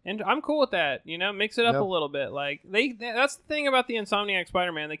so. And I'm cool with that. You know, mix it up Yep. a little bit. Like that's the thing about the Insomniac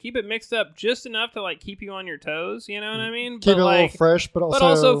Spider-Man. They keep it mixed up just enough to like keep you on your toes. You know what I mean? Keep but it a like, little fresh, but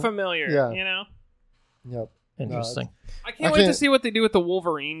also, familiar. yeah. You know. Yep. Interesting. I can't I wait to can't- see what they do with the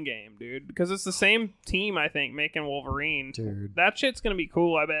Wolverine game, dude. Because it's the same team, I think, making Wolverine. Dude. That shit's gonna be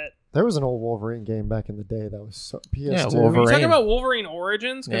cool. I bet. There was an old Wolverine game back in the day that was so PS2. Yeah, Are you Wolverine. talking about Wolverine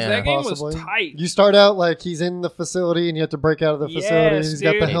Origins? Because Yeah. that game Possibly. was tight. You start out like he's in the facility and you have to break out of the facility. Yes, He's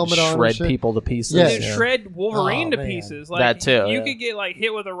got the dude. helmet on. Shred and shit. people to pieces. Yeah. Dude, shred Wolverine Oh, to man. pieces. Like That too, you yeah. could get like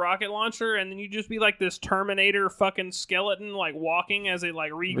hit with a rocket launcher, and then you just be like this Terminator fucking skeleton, like walking as it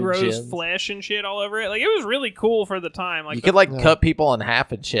like regrows Regens. flesh and shit all over it. Like it was really cool for the time. Like You the- could like Yeah. cut people in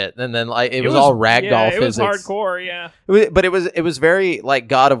half and shit, and then like it was all ragdoll yeah, it physics. was hardcore. Yeah, But it was very like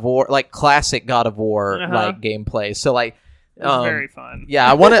God of War, like classic God of War Uh-huh. like gameplay. So like, it was very fun. yeah,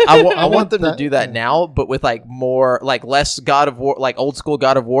 I want to. I want them to that- do that yeah. now, but with like more, like less God of War, like old school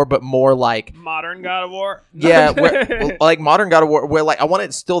God of War, but more like. Modern God of War. Yeah, like modern God of War, where like I want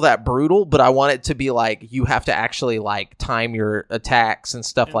it still that brutal, but I want it to be like you have to actually like time your attacks and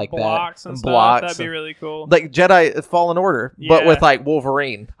stuff And like blocks that. and And stuff. blocks That'd be and- really cool. like Jedi Fallen Order, but Yeah. with like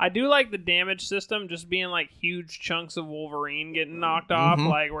Wolverine. I do like the damage system just being like huge chunks of Wolverine getting knocked off, Mhm.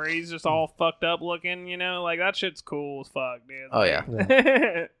 like where he's just all fucked up looking, you know? Like that shit's cool as fuck, dude. Oh yeah,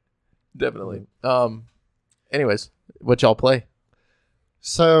 Yeah. definitely. Anyways, what y'all play?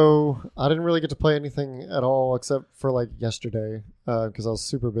 So I didn't really get to play anything at all except for like yesterday because I was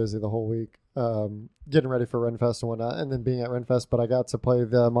super busy the whole week getting ready for Renfest and whatnot, and then being at Renfest. But I got to play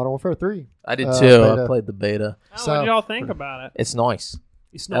the Modern Warfare 3. I did too. I beta. played the beta. What So- did y'all think about it? It's nice,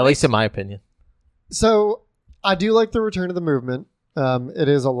 It's at least in my opinion. So I do like the return of the movement. It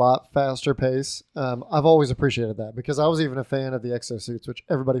is a lot faster pace. I've always appreciated that because I was even a fan of the exosuits, which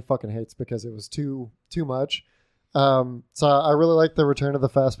everybody fucking hates because it was too much. So I really like the return of the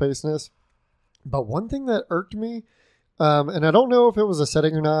fast pacedness. But one thing that irked me, and I don't know if it was a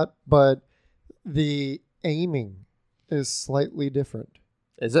setting or not, but the aiming is slightly different.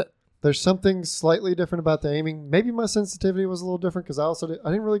 Is it? There's something slightly different about the aiming. Maybe my sensitivity was a little different because I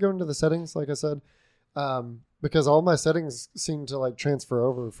didn't really go into the settings, like I said, because all my settings seem to like transfer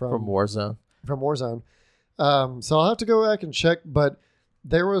over From Warzone. from Warzone. So I'll have to go back and check, but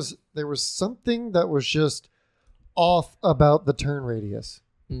there was something that was just off about the turn radius.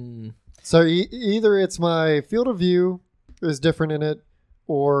 Mm. So either it's my field of view is different in it,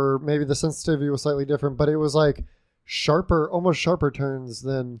 or maybe the sensitivity was slightly different, but it was like almost sharper turns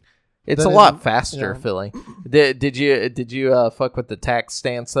than. It's Then a lot in- faster yeah. feeling. Did you fuck with the tack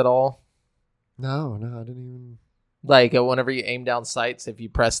stance at all? No, I didn't even. Like whenever you aim down sights, if you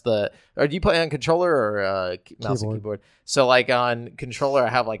press or do you play on controller or mouse and keyboard? So like on controller, I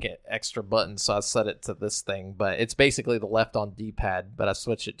have like an extra button, so I set it to this thing, but it's basically the left on D-pad, but I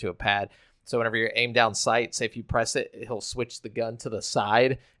switched it to a pad. So whenever you aim down sights, if you press it, he'll switch the gun to the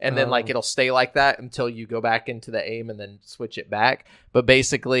side, and then like it'll stay like that until you go back into the aim and then switch it back. But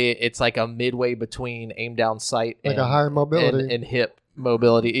basically, it's like a midway between aim down sight Like and a higher mobility. and hip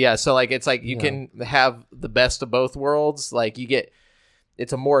mobility. Yeah, so like it's like you can have the best of both worlds. Like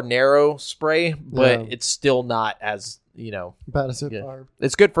it's a more narrow spray, but Yeah. it's still not as Bad as it Yeah. far.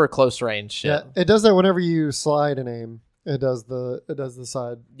 it's good for a close range shit. Yeah, it does that whenever you slide and aim. It does the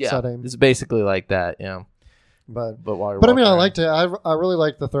side Yeah, side aim. it's basically like that. Yeah, But while you're I mean, I walking liked it. I really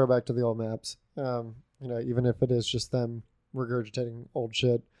liked the throwback to the old maps. Even if it is just them regurgitating old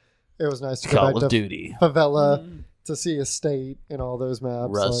shit, it was nice to go Call back of to Duty, Favela to see Estate and all those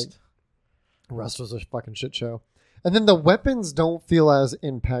maps. Rust. Rust was a fucking shit show. And then the weapons don't feel as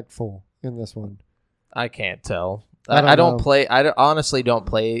impactful in this one. I can't tell. I don't know. play. Honestly don't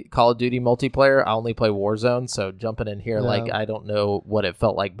play Call of Duty multiplayer. I only play Warzone. So jumping in here, Yeah. I don't know what it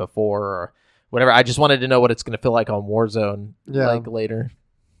felt like before or whatever. I just wanted to know what it's going to feel like on Warzone, later.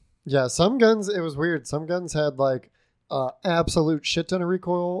 Yeah, some guns, it was weird. Some guns had absolute shit ton of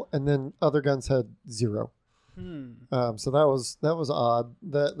recoil, and then other guns had 0. So that was odd.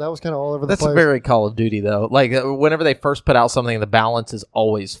 That was kind of all over the That's place. very Call of Duty though. Whenever they first put out something, the balance is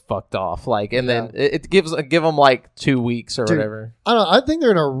always fucked off. Then it give them 2 weeks or whatever. I don't know. I think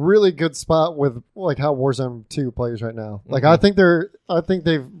they're in a really good spot with how Warzone 2 plays right now. I think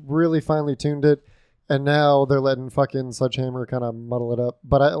they've really finely tuned it, and now they're letting fucking Sledgehammer kind of muddle it up.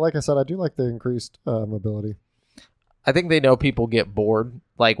 But like I said, I do like the increased mobility. I think they know people get bored.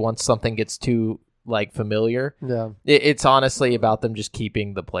 Once something gets too familiar. Yeah. It's honestly about them just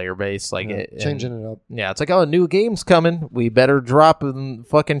keeping the player base. Changing it up. Yeah, it's like, oh, a new game's coming. We better drop and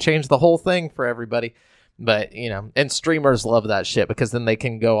fucking change the whole thing for everybody. But, and streamers love that shit because then they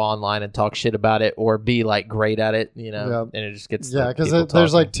can go online and talk shit about it or be great at it, Yeah. and it just gets because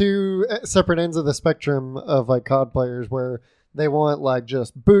there's 2 separate ends of the spectrum of COD players where they want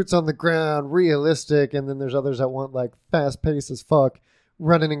just boots on the ground, realistic, and then there's others that want fast paced as fuck,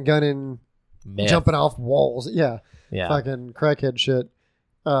 running and gunning, jumping off walls. Yeah. Fucking crackhead shit.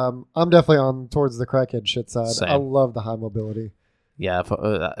 I'm definitely on towards the crackhead shit side. Same. I love the high mobility. Yeah,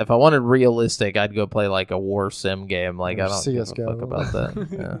 if I wanted realistic, I'd go play a war sim game. I don't CS:GO. give a fuck about that.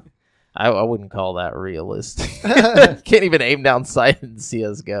 Yeah. I wouldn't call that realistic. Can't even aim down sight in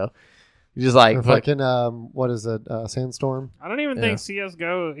CS:GO. You're just fucking what is it? Sandstorm. I don't even think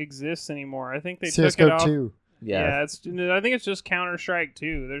CS:GO exists anymore. I think they CS:GO took it off. 2. Yeah, I think it's just Counter-Strike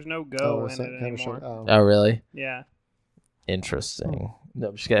 2. There's no Go in it anymore. Oh, really? Yeah. Interesting. No,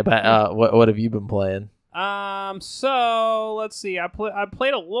 I'm just kidding. But, what have you been playing? So let's see. I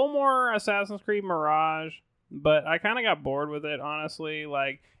played a little more Assassin's Creed Mirage, but I kind of got bored with it, honestly.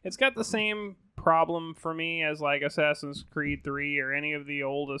 It's got the same problem for me as Assassin's Creed 3 or any of the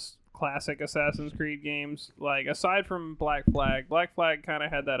oldest classic Assassin's Creed games. Aside from Black Flag kind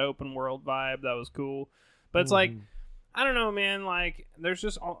of had that open world vibe that was cool. But it's I don't know, man. There's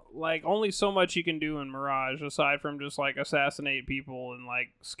just only so much you can do in Mirage aside from just assassinate people and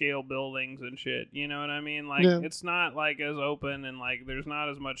scale buildings and shit. You know what I mean? It's not as open and there's not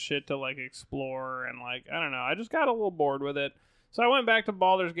as much shit to explore and I don't know. I just got a little bored with it, so I went back to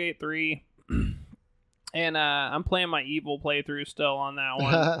Baldur's Gate 3. And I'm playing my evil playthrough still on that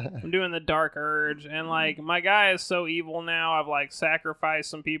one. I'm doing the Dark Urge, and my guy is so evil now. I've sacrificed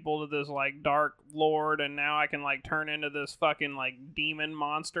some people to this Dark Lord, and now I can turn into this fucking demon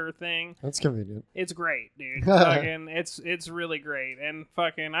monster thing. That's convenient. It's great, dude. Fucking, it's really great, and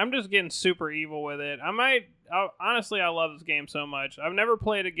fucking, I'm just getting super evil with it. Honestly, I love this game so much. I've never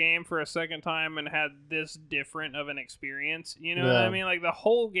played a game for a second time and had this different of an experience. You know what I mean? The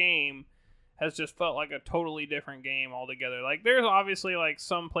whole game has just felt like a totally different game altogether. There's obviously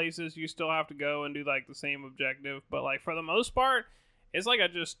some places you still have to go and do the same objective, but for the most part, it's a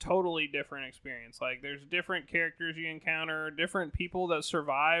just totally different experience. There's different characters you encounter, different people that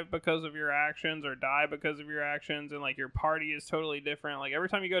survive because of your actions or die because of your actions, and your party is totally different. Every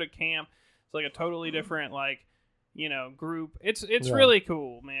time you go to camp, it's a totally different group. It's really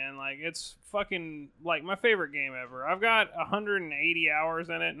cool, man. It's fucking my favorite game ever. I've got 180 hours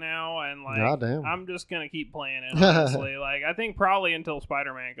in it now, and goddamn. I'm just gonna keep playing it, honestly. I think probably until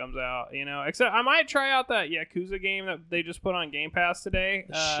Spider-Man comes out, except I might try out that Yakuza game that they just put on Game Pass today.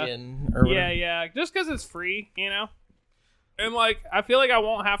 Shin or whatever. Yeah, just because it's free, and I feel I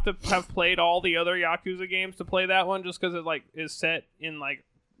won't have to have played all the other Yakuza games to play that one, just because it is set in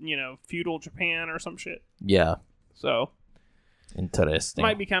feudal Japan or some shit. Yeah. So, interesting.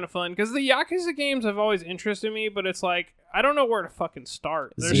 Might be kind of fun because the Yakuza games have always interested me, but it's I don't know where to fucking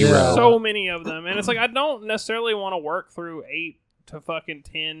start. There's so many of them, and it's I don't necessarily want to work through 8 to fucking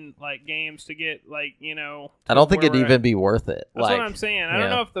 10 games to get I don't think it'd even be worth it. That's what I'm saying. I don't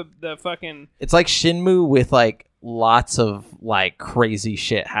know if the fucking it's like Shinmu with lots of crazy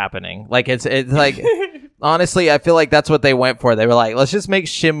shit happening. It's honestly, I feel that's what they went for. They were let's just make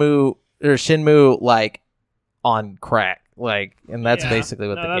Shinmu on crack, and that's basically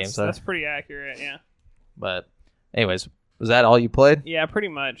what the games are. That's pretty accurate, yeah. But anyways, was that all you played? Yeah, pretty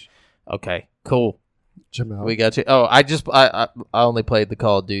much. Okay, cool. Jamal. We got you. Oh, I only played the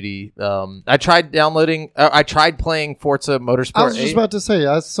Call of Duty. I tried playing Forza Motorsport. I was just 8. about to say,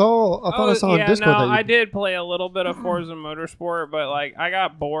 I thought I saw on Discord that you... I did play a little bit of Forza Motorsport, but like I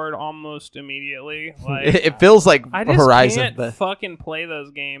got bored almost immediately. Like it feels like I just Horizon. can't But fucking play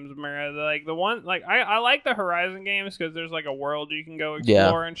those games, man. Like the one, like I like the Horizon games because there's like a world you can go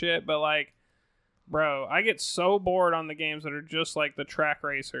explore and shit. But like, bro, I get so bored on the games that are just like the track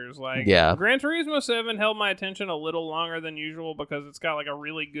racers. Like, Gran Turismo 7 held my attention a little longer than usual because it's got like a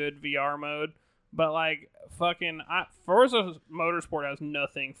really good VR mode. But like, Forza Motorsport has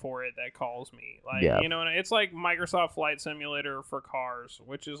nothing for it that calls me. Like, you know, it's like Microsoft Flight Simulator for cars,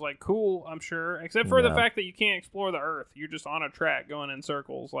 which is like cool, I'm sure, except for the fact that you can't explore the Earth. You're just on a track going in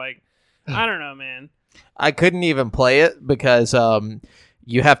circles. Like, I don't know, man. I couldn't even play it because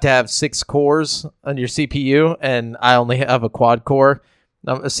you have to have 6 cores on your CPU, and I only have a quad core.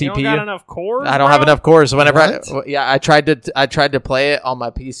 A CPU. You don't got enough cores? I don't have enough cores. Whenever I tried to play it on my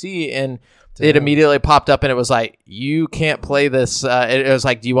PC, and it immediately popped up, and it was like, you can't play this. It was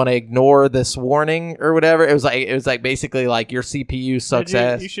like, do you want to ignore this warning or whatever? It was like basically like your CPU sucks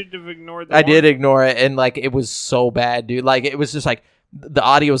ass. You should have ignored that. I did ignore it, and like it was so bad, dude. Like it was just like the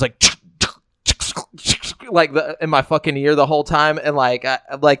audio was like in my fucking ear the whole time, and like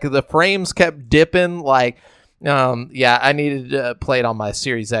the frames kept dipping. Like, I needed to play it on my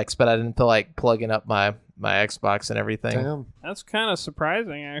Series X, but I didn't feel like plugging up my Xbox and everything. Damn. That's kind of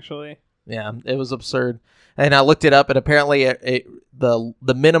surprising, actually. Yeah, it was absurd. And I looked it up, and apparently the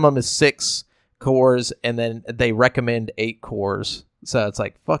minimum is 6 cores, and then they recommend 8 cores. So it's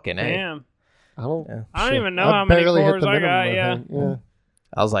like fucking A. Damn. I don't even know how many cores I got. Yeah.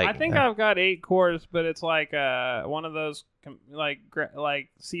 I was like, I think I've got 8 cores, but it's like one of those like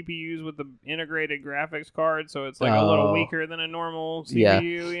CPUs with the integrated graphics card, so it's like a little weaker than a normal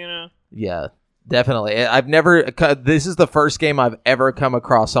CPU. You know? Yeah, definitely. This is the first game I've ever come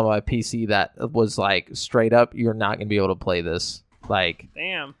across on my PC that was like straight up, you're not gonna be able to play this. Like,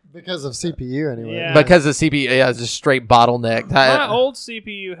 damn. Because of CPU, anyway. Yeah. Because of CPU, it's just straight bottlenecked. My old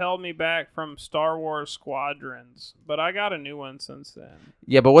CPU held me back from Star Wars Squadrons, but I got a new one since then.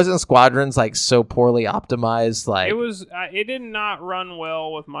 Yeah, but wasn't Squadrons like so poorly optimized? Like it was. It did not run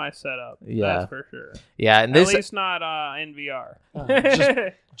well with my setup. Yeah, that's for sure. Yeah, and at least not in VR.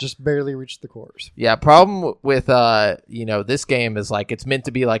 Just barely reached the cores. Yeah, problem with this game is like it's meant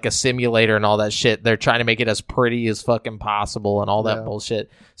to be like a simulator and all that shit. They're trying to make it as pretty as fucking possible and all that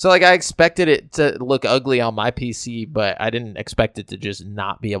bullshit. So like I expected it to look ugly on my PC, but I didn't expect it to just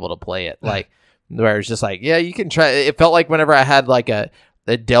not be able to play it. Like where it's just like, yeah, you can try. It felt like whenever I had like a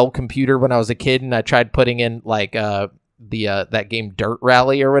Dell computer when I was a kid and I tried putting in like that game Dirt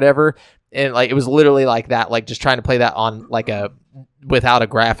Rally or whatever, and like it was literally like that, like just trying to play that on like without a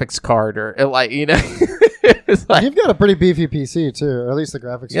graphics card or like, you know. It's like, you've got a pretty beefy PC too, or at least the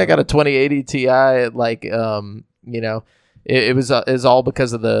graphics. Yeah, I got a 2080 Ti. Like, it was all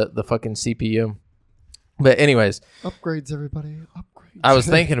because of the fucking CPU. But anyways, upgrades, everybody, upgrades. I was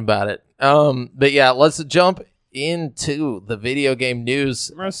thinking about it. But yeah, let's jump into the video game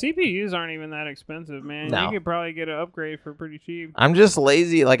news. Bro, CPUs aren't even that expensive, man. No. You could probably get an upgrade for pretty cheap. I'm just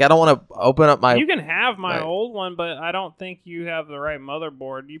lazy. Like, I don't want to open up my... You can have my old one, but I don't think you have the right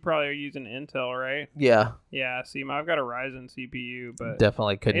motherboard. You probably are using Intel, right? Yeah. Yeah, see, I've got a Ryzen CPU, but...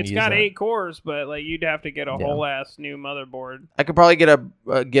 Definitely couldn't use It's got that. 8 cores, but like you'd have to get a whole ass new motherboard. I could probably get a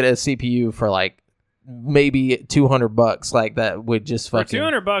CPU for like maybe $200. Like that would just fucking...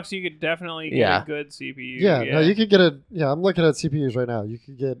 For $200, you could definitely get a good CPU. Yeah, no, you could get I'm looking at CPUs right now. You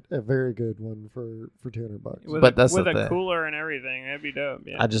could get a very good one for $200. But that's with the a thing. Cooler and everything. That'd be dope.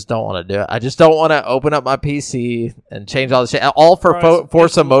 Yeah. I just don't want to do it. I just don't want to open up my PC and change all the shit. All for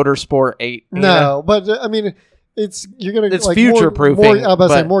Forza Motorsport 8. No, but I mean... It's like future-proofing. I was about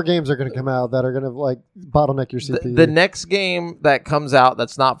to say more games are going to come out that are going to like bottleneck your CPU. The next game that comes out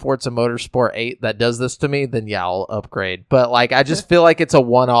that's not Forza Motorsport 8 that does this to me, then I'll upgrade. But like I just feel like it's a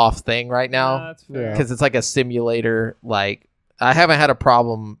one-off thing right now because it's like a simulator. Like I haven't had a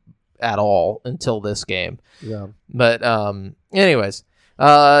problem at all until this game. Yeah. But anyways.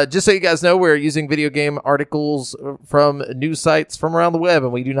 Just so you guys know, we're using video game articles from news sites from around the web,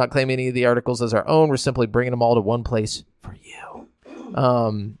 and we do not claim any of the articles as our own. We're simply bringing them all to one place for you.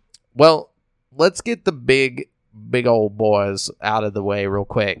 Well, let's get the big old boys out of the way real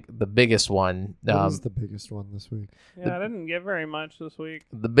quick. The biggest one. What is the biggest one this week? Yeah, I didn't get very much this week.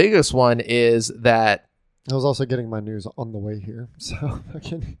 The biggest one is that... I was also getting my news on the way here, so I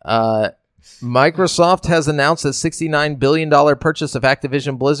can... Microsoft has announced a $69 billion purchase of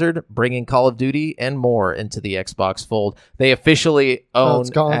Activision Blizzard, bringing Call of Duty and more into the Xbox fold. They officially own it's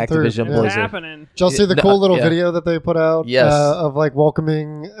gone through. Activision Yeah. Blizzard. What's happening? Did y'all see the cool little yeah. video that they put out? Yes. Of like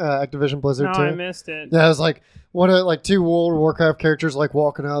welcoming Activision Blizzard No, to I it? missed it. Yeah, it was like like two World of Warcraft characters like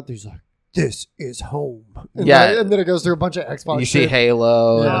walking out. He's like, "This is home." And Yeah. and then it goes through a bunch of Xbox. You see shit.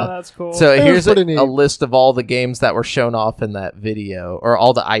 Halo. Yeah. Oh, that's cool. So It was here's pretty neat. a list of all the games that were shown off in that video, or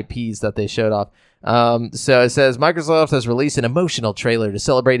all the IPs that they showed off. So it says Microsoft has released an emotional trailer to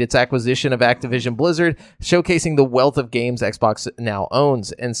celebrate its acquisition of Activision Blizzard, showcasing the wealth of games Xbox now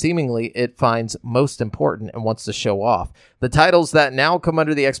owns, and seemingly it finds most important and wants to show off. The titles that now come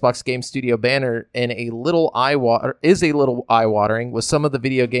under the Xbox Game Studio banner is a little eye-watering, with some of the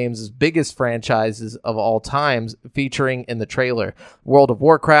video games' biggest franchises of all times featuring in the trailer: World of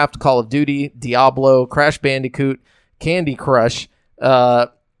Warcraft, Call of Duty, Diablo, Crash Bandicoot, Candy Crush, a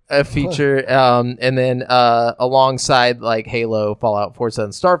feature, and then alongside like Halo, Fallout 4,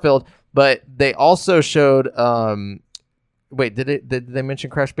 and Starfield. But they also showed wait, did they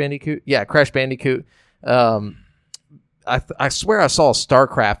mention Crash Bandicoot? Yeah, Crash Bandicoot. I swear I saw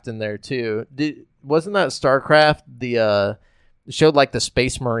StarCraft in there too. Wasn't that StarCraft? The showed like the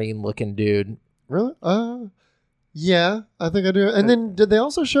Space Marine looking dude. Really? Yeah, I think I do. And then did they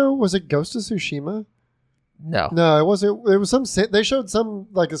also show? Was it Ghost of Tsushima? No. No, it wasn't. It was some. They showed some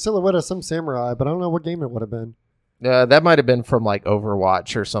like a silhouette of some samurai, but I don't know what game it would have been. That might have been from like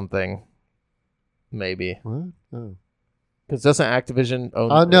Overwatch or something. Maybe. What? Oh. Because doesn't Activision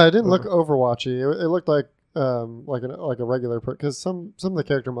own? No, it didn't look Overwatchy. It looked like a regular, because some of the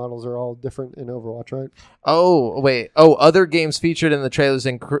character models are all different in Overwatch, right? Oh, wait. Oh, other games featured in the trailers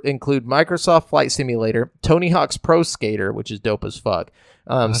include Microsoft Flight Simulator, Tony Hawk's Pro Skater, which is dope as fuck,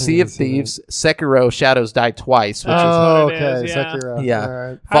 Sea of Thieves, Sekiro: Shadows Die Twice, which Oh, what it okay, is, yeah. Sekiro. Yeah. All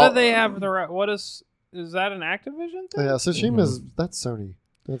right. How do they have the right? What is that an Activision thing? Yeah, Tsushima's that's Sony.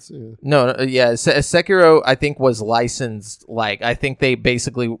 That's No, yeah, Sekiro I think was licensed. Like I think they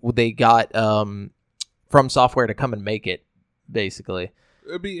got From Software to come and make it, basically.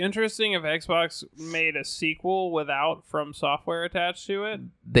 It'd be interesting if Xbox made a sequel without From Software attached to it.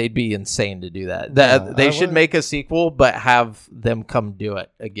 They'd be insane to do that. Yeah, They I should would. make a sequel, but have them come do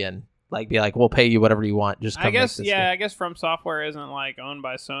it again. Like, be like, we'll pay you whatever you want. Just come I guess, make this game. I guess From Software isn't like owned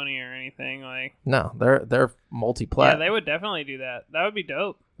by Sony or anything. Like, No, they're multi-plat. yeah, they would definitely do that. That would be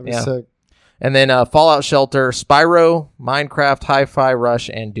dope. that'd be Yeah. sick. And then Fallout Shelter, Spyro, Minecraft, Hi-Fi Rush,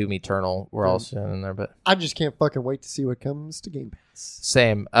 and Doom Eternal were all shown in there. But I just can't fucking wait to see what comes to Game Pass.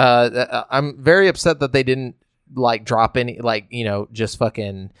 same. I'm very upset that they didn't like drop any, like, just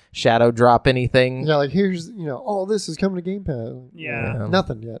fucking shadow drop anything. Yeah, like here's all this is coming to Game Pass. Yeah.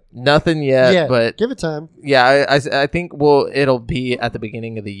 Nothing yet. Nothing yet, Yeah, but give it time. yeah, I think it'll be at the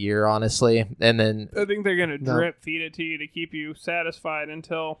beginning of the year, honestly, and then I think they're gonna No. drip feed it to you to keep you satisfied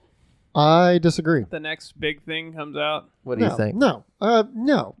until I disagree. the next big thing comes out. what do you think? No,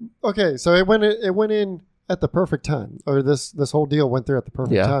 no. Okay, so it went in at the perfect time, or this whole deal went through at the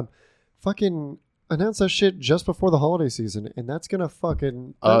perfect Yeah. time. Fucking announce that shit just before the holiday season, and that's gonna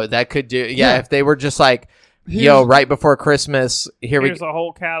fucking. Oh, that could do. Yeah, Yeah. if they were just like, Here's- yo, right before Christmas, here Here's we. a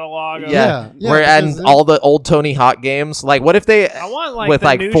whole catalog. Of, Yeah, Yeah, we're adding because all the old Tony Hawk games. Like, what if they? I want like with the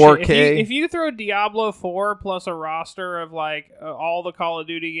like new 4K. shit. If you throw Diablo 4 plus a roster of like all the Call of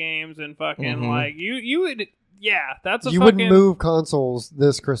Duty games and fucking Mhm. like you would that's a you fucking wouldn't move consoles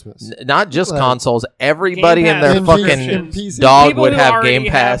this Christmas. Not just Like, consoles. Everybody Game in their Pass fucking subscription. PC. dog people would who have already Game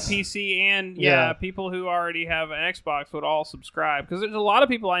Pass. have PC and Yeah. people who already have an Xbox would all subscribe because there's a lot of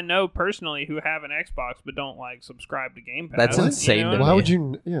people I know personally who have an Xbox but don't like subscribe to Game Pass. That's you insane know to what I Why mean? would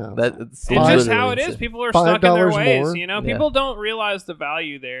you? Yeah. It's It's just how literally it is. insane. People are stuck in their $5 ways, more. you know. Yeah. People don't realize the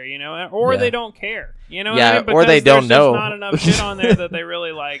value there, or Yeah. they don't care, you know. Yeah, what I mean? or they Because don't there's know. just not enough shit on there that they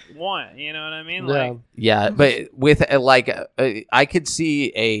really like want, you know what I mean? Yeah. Like, Yeah, but with I could see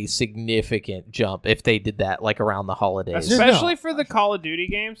a significant jump if they did that like around the holidays. Yeah. especially for the Call of Duty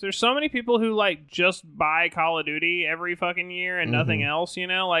games. There's so many people who like just buy Call of Duty every fucking year and nothing else,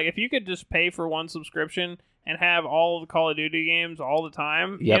 Like if you could just pay for one subscription and have all of the Call of Duty games all the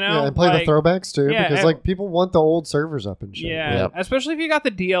time, Yep. Yeah, and play like, the throwbacks too, yeah, because and- like people want the old servers up and shit. Yeah, Yep. especially if you got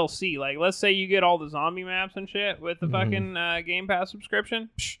the DLC. Like, let's say you get all the zombie maps and shit with the fucking Game Pass subscription.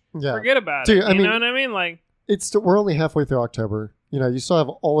 Yeah. Forget about Dude, it. I You mean- know what I mean? Like, We're only halfway through October. you still have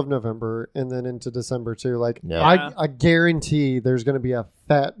all of November and then into December too. Like, Yeah. I guarantee there's going to be a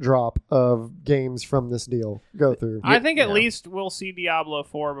fat drop of games from this deal go through. I think at least we'll see Diablo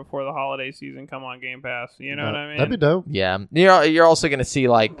 4 before the holiday season come on Game Pass. You know what I mean? That'd be dope. Yeah, you're also going to see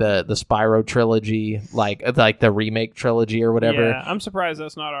like the Spyro trilogy, like the remake trilogy or whatever. Yeah, I'm surprised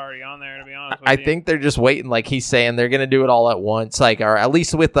that's not already on there, to be honest with I you. think they're just waiting. Like he's saying, they're going to do it all at once. Like, or at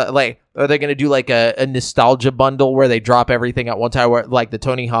least with the like, are they going to do like a nostalgia bundle where they drop everything at one time? Where like the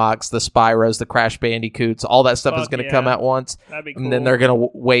Tony Hawks, the Spyros, the Crash Bandicoots, all that stuff is going to come at once. That'd be cool. And then they're going to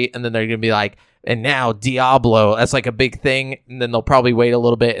wait, and then they're going to be like, and now Diablo, that's like a big thing. And then they'll probably wait a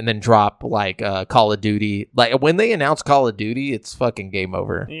little bit and then drop like Call of Duty. Like when they announce Call of Duty, it's fucking game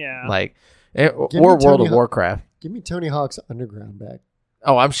over. Yeah. Like, or Give me World Tony of Warcraft. Give me Tony Hawk's Underground back.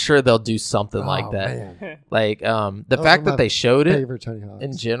 Oh, I'm sure they'll do something like Oh, that. man. Like the Those fact are that my they showed it Favorite Tony Hawk's.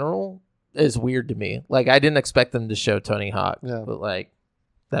 in general is weird to me. Like I didn't expect them to show Tony Hawk, Yeah. but like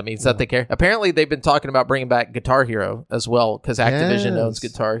that means that they care. Apparently, they've been talking about bringing back Guitar Hero as well because Activision owns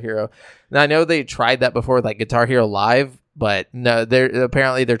Yes. Guitar Hero. Now I know they tried that before with like Guitar Hero Live, but no,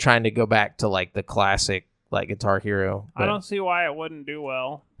 they're trying to go back to like the classic like Guitar Hero. I But don't see why it wouldn't do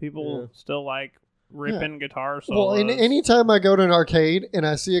well. People still like ripping guitar Well, solos. anytime I go to an arcade and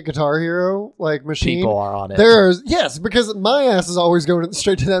I see a Guitar Hero like machine, people are on it. there's because my ass is always going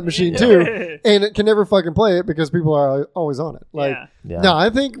straight to that machine too, and it can never fucking play it because people are always on it. Like, yeah. Yeah. no, I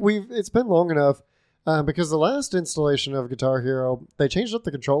think it's been long enough because the last installation of Guitar Hero they changed up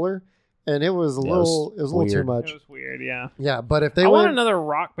the controller and it was a little too weird. much. It was weird, yeah. Yeah, but if they I want went, another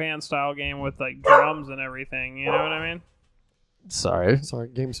Rock Band style game with like drums and everything. You know what I mean? Sorry,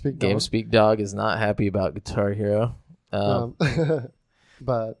 GameSpeak, GameSpeak Dog is not happy about Guitar Hero.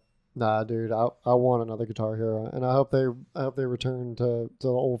 but nah, dude, I want another Guitar Hero, and I hope they return to the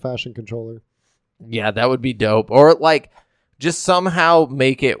old fashioned controller. Yeah, that would be dope. Or like just somehow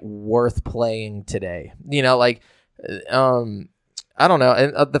make it worth playing today. You know, like I don't know.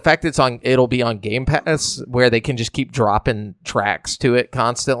 And the fact that it'll be on Game Pass where they can just keep dropping tracks to it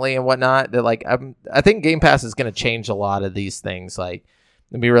constantly and whatnot. That like I think Game Pass is going to change a lot of these things. Like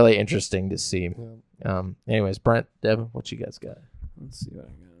it'd be really interesting to see. Yeah. Anyways, Brent, Devin, what you guys got? Let's see what I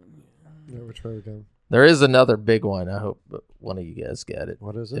got. Yeah, which way we go? There is another big one. I hope one of you guys got it.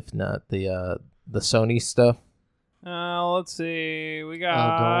 What is it? If not, the Sony stuff. Let's see. We got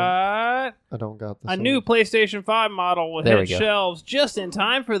I don't got this. a new PlayStation 5 model will There hit we go. shelves just in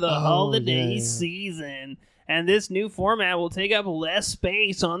time for the holiday yeah. season. And this new format will take up less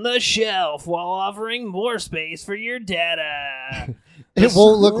space on the shelf while offering more space for your data. It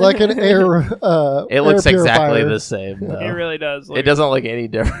won't look like an air. It looks air exactly purifier. the same. Though. It really does. It doesn't look any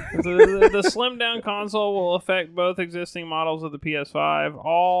different. The slimmed down console will affect both existing models of the PS5,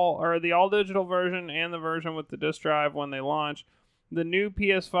 the all digital version and the version with the disc drive when they launch. The new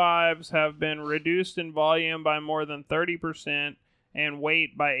PS5s have been reduced in volume by more than 30% and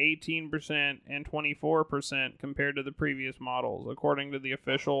weight by 18% and 24% compared to the previous models, according to the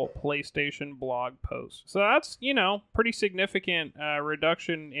official PlayStation blog post. So that's, pretty significant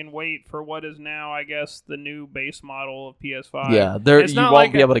reduction in weight for what is now, I guess, the new base model of PS5. Yeah, It's you not won't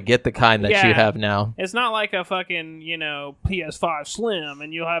like be able to get the kind that you Yeah. have now. It's not like a fucking, PS5 Slim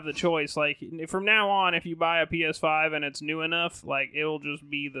and you'll have the choice. Like, from now on, if you buy a PS5 and it's new enough, like, it'll just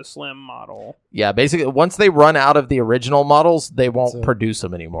be the Slim model. Yeah, basically, once they run out of the original models, they won't That's it. produce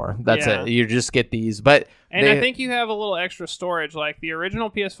them anymore. That's Yeah. it. You just get these. But And they- I think you have a little extra storage. Like, the original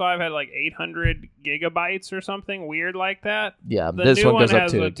PS5 had, like, 800 gigabytes or something weird like that. yeah, the this new one goes one up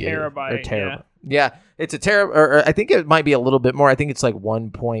has to a gig, or terabyte, terabyte. Yeah, it's a terabyte. Or I think it might be a little bit more. I think it's like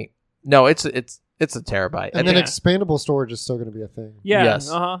 1 point. No, it's a terabyte. And then Yeah. expandable storage is still going to be a thing. Yeah, Yes.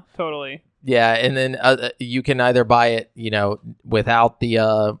 totally. Yeah, and then you can either buy it, without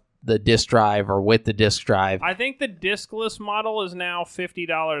the disc drive or with the disc drive. I think the discless model is now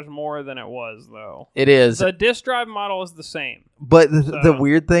 $50 more than it was, though. It is, The disc drive model is the same. but the So-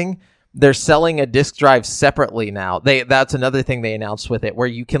 weird thing, they're selling a disc drive separately now. That's another thing they announced with it, where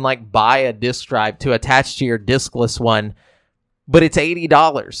you can like buy a disc drive to attach to your discless one, but it's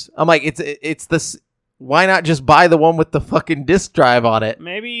 $80. I'm like, it's this. Why not just buy the one with the fucking disc drive on it?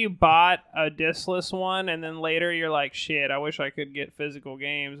 Maybe you bought a discless one, and then later you're like, shit, I wish I could get physical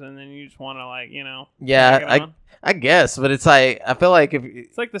games, and then you just want to, Yeah, tag it on. I guess, but it's like, I feel like if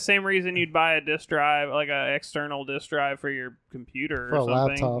It's like the same reason you'd buy a disc drive, like an external disc drive for your computer For or a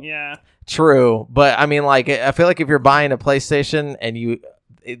something. laptop. Yeah. true, but I mean, like, I feel like if you're buying a PlayStation and you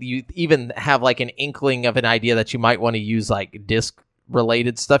even have like an inkling of an idea that you might want to use like disc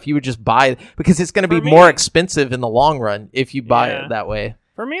related stuff, you would just buy it because it's going to be For me- more expensive in the long run if you buy Yeah. it that way.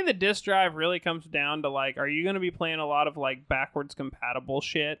 For me, the disc drive really comes down to, like, are you going to be playing a lot of, like, backwards compatible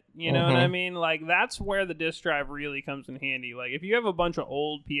shit? You know what I mean? Like, that's where the disc drive really comes in handy. Like, if you have a bunch of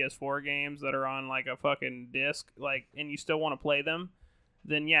old PS4 games that are on, like, a fucking disc, like, and you still want to play them,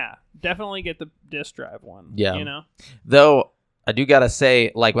 then, yeah, definitely get the disc drive one. Yeah. You know? Though, I do got to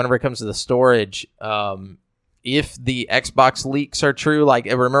say, like, whenever it comes to the storage, if the Xbox leaks are true, like,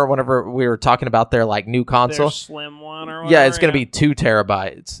 remember whenever we were talking about their, like, new console? Their slim one or whatever. Yeah, it's going to be 2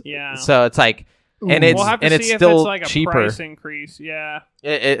 terabytes. Yeah. So it's like, and We'll have to it's see if still it's like a cheaper. price increase. Yeah.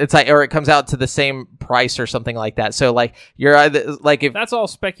 It's like, or it comes out to the same price or something like that. So like, you're either like, if That's all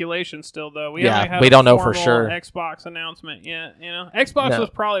speculation still, though. We Yeah, haven't had we a don't know for formal sure. Xbox announcement yet. You know, Xbox No. was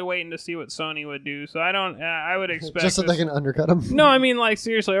probably waiting to see what Sony would do. So I don't. I would expect Just so they can undercut them. No, I mean, like,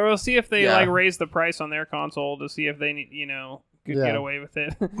 seriously, or we'll see if they Yeah. like raise the price on their console to see if they, could Yeah. get away with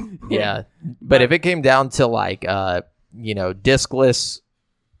it. yeah. But if it came down to like, discless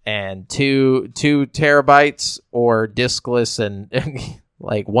and 2 terabytes or discless and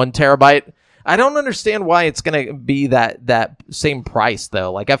like 1 terabyte, I don't understand why it's going to be that same price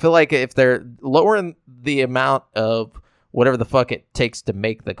though. Like, I feel like if they're lowering the amount of whatever the fuck it takes to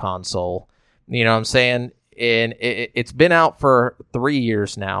make the console, you know what I'm saying? And it's been out for 3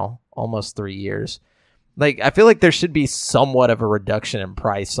 years now, almost 3 years. Like, I feel like there should be somewhat of a reduction in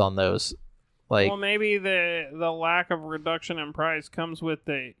price on those. Like, Well, maybe the lack of reduction in price comes with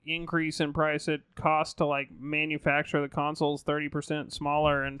the increase in price it costs to like manufacture the consoles 30%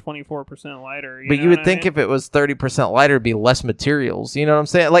 smaller and 24% lighter. but you would think if it was 30% lighter, it'd be less materials. You know what I'm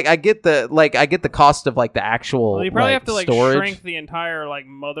saying? Like, I get the cost of like the actual. Well, you probably like, have to like storage. shrink the entire like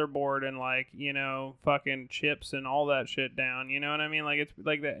motherboard and like fucking chips and all that shit down. You know what I mean? Like, it's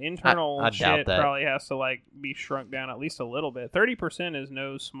like the internal I doubt shit that. probably has to like be shrunk down at least a little bit. 30% is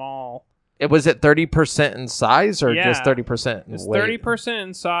no small. Was it 30% in size or Yeah. just 30% in It's weight? 30%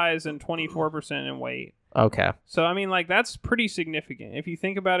 in size and 24% in weight. Okay. So I mean, like, that's pretty significant if you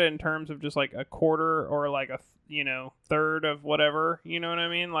think about it in terms of just like a quarter or like a third of whatever. You know what I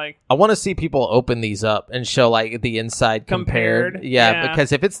mean? Like, I want to see people open these up and show like the inside compared. Yeah,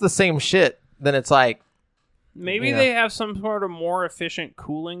 because if it's the same shit, then it's like maybe Yeah. they have some sort of more efficient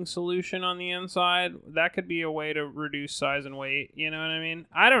cooling solution on the inside. That could be a way to reduce size and weight. You know what I mean?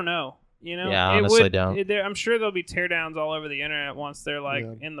 I don't know. Yeah, I honestly don't. I'm sure there'll be teardowns all over the internet once they're like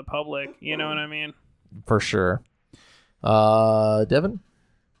Yeah. in the public. You know what I mean? for sure. Devin?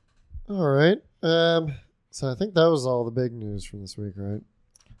 All right. So I think that was all the big news from this week, right?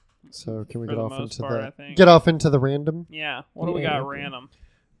 So can we For get the off most into part, I the think. get off into the random? Yeah. What do we Yeah, got okay.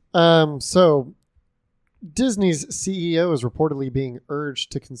 random? So Disney's CEO is reportedly being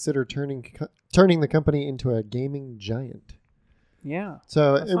urged to consider turning the company into a gaming giant. Yeah.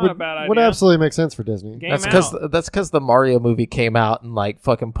 So That's it not a bad would idea. absolutely make sense for Disney. Game That's out. because the Mario movie came out and like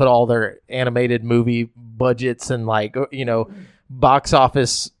fucking put all their animated movie budgets and like box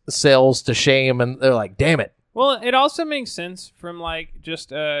office sales to shame, and they're like, damn it. Well, it also makes sense from like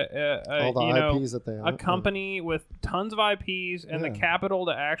just All the IPs that they a have. company with tons of IPs and the Yeah. capital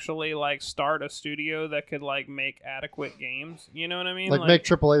to actually like start a studio that could like make adequate games. You know what I mean? like make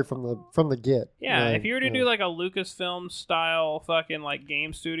AAA from the get. Yeah, Like, if you were to do like a Lucasfilm style fucking like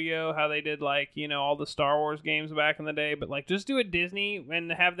game studio, how they did like, all the Star Wars games back in the day, but like just do it Disney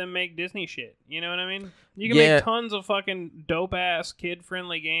and have them make Disney shit. You know what I mean? You can Yeah. make tons of fucking dope ass kid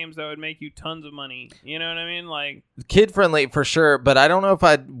friendly games that would make you tons of money. You know what I mean? Like, Kid friendly for sure, but I don't know if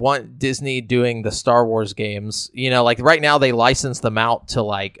I'd want Disney doing the Star Wars games. Like right now they license them out to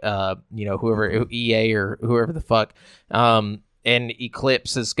like whoever, EA or whoever the fuck. And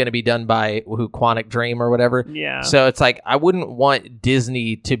Eclipse is going to be done by Quantic Dream or whatever. yeah. So it's like I wouldn't want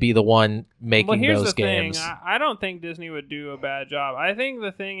Disney to be the one making Well, here's those the games. thing. I don't think Disney would do a bad job. I think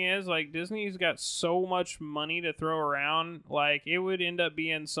the thing is, like, Disney's got so much money to throw around. Like, it would end up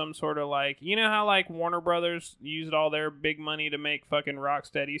being some sort of, like, you know how, like, Warner Brothers used all their big money to make fucking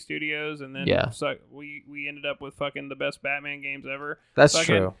Rocksteady Studios, and then Yeah. we ended up with fucking the best Batman games ever. That's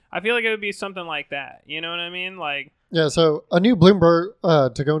Fucking- true. I feel like it would be something like that. You know what I mean? Like, Yeah, so a new Bloomberg,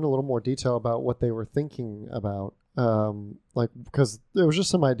 to go into a little more detail about what they were thinking about, because there was just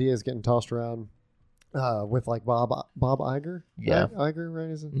some ideas getting tossed around with like Bob Iger. Yeah. Iger, right?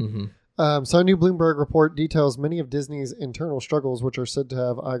 Is it? Mm-hmm. So a new Bloomberg report details many of Disney's internal struggles, which are said to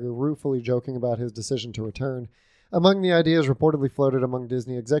have Iger ruefully joking about his decision to return. Among the ideas reportedly floated among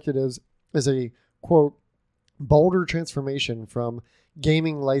Disney executives is a, quote, bolder transformation from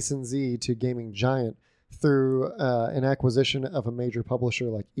gaming licensee to gaming giant through an acquisition of a major publisher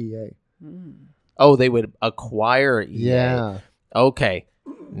like EA. Oh, they would acquire EA. Yeah. Okay.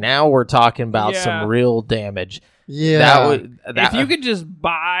 Now we're talking about Yeah. some real damage. Yeah. If you could just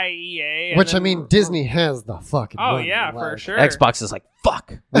buy EA, and Which, I then- mean, Disney has the fucking Oh money, yeah, like- for sure. Xbox is like,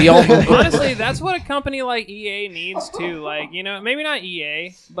 fuck. We all Honestly, that's what a company like EA needs too. Like, maybe not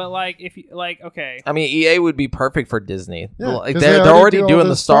EA, but like if you okay. I mean, EA would be perfect for Disney. Yeah, Like, 'cause they're they already do all doing the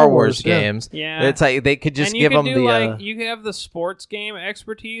the Star Wars Wars, yeah. games. Yeah. It's like they could just and you give could them do the. you could have the sports game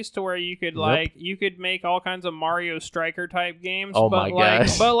expertise to where you could Yep. you could make all kinds of Mario Striker type games. Oh but my like,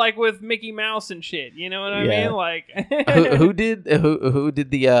 gosh. But like with Mickey Mouse and shit. You know what I Yeah. mean? Like who did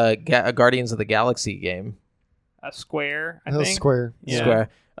the Guardians of the Galaxy game? a Square? I That was think. Square. Yeah. Square.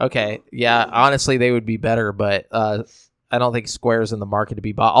 Okay, yeah. Honestly, they would be better, but I don't think Square's in the market to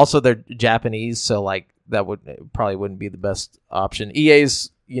be bought. Also, they're Japanese, so like that probably wouldn't be the best option. EA's,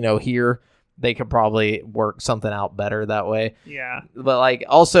 here they could probably work something out better that way. Yeah. But like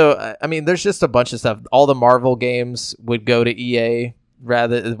also, I mean, there's just a bunch of stuff. All the Marvel games would go to EA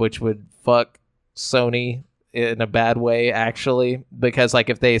which would fuck Sony in a bad way, actually, because like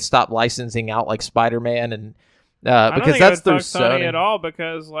if they stop licensing out like Spider-Man and I don't because think that's it through would fuck Sony Sony at all,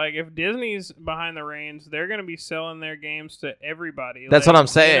 because like if Disney's behind the reins, they're going to be selling their games to everybody. That's Like, what I'm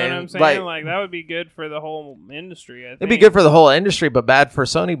saying. You know what I'm saying? Like- Like that would be good for the whole industry. I think. It'd be good for the whole industry, but bad for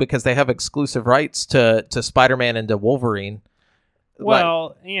Sony because they have exclusive rights to Spider-Man and to Wolverine.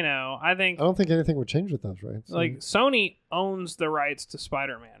 Well, I think I don't think anything would change with those, right? So- like Sony owns the rights to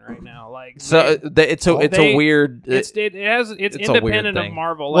Spider-Man right now. Like So it's a they- weird. it's it's a weird independent of thing.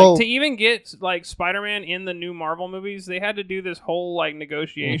 Marvel. Well- Like to even get like Spider-Man in the new Marvel movies, they had to do this whole like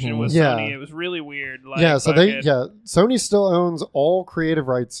negotiation Mhm. with Yeah. Sony. It was really weird. Like, yeah, so fucking- Sony still owns all creative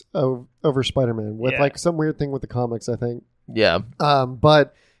rights over Spider-Man with Yeah. like some weird thing with the comics, I think. yeah.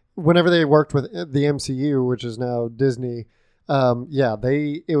 But whenever they worked with the MCU, which is now Disney,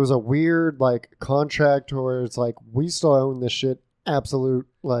 it was a weird like contract where it's like we still own this shit, absolute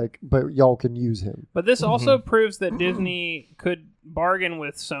like, but y'all can use him. But this also Mm-hmm. proves that Disney could bargain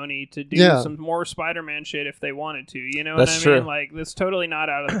with Sony to do Yeah. some more Spider-Man shit if they wanted to. You know That's what I mean? true. Like that's totally not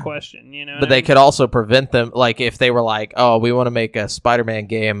out of the question. You know, But they could also prevent them, like if they were like, "Oh, we want to make a Spider-Man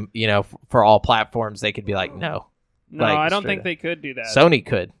game," for all platforms. They could be like, "No." No, like, I don't straight think up. they could do that. Sony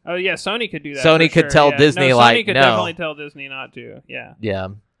could. Oh yeah, Sony could do that. Sony for could sure, tell yeah. Disney, no, like, Sony could no. definitely tell Disney not to. Yeah, Yeah.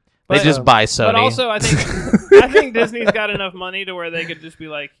 But- They just buy Sony. but also I think Disney's got enough money to where they could just be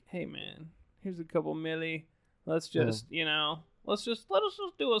like, "Hey man, here's a couple milli. Let's just let us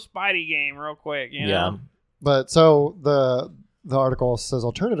just do a Spidey game real quick." You yeah. know? But so the article says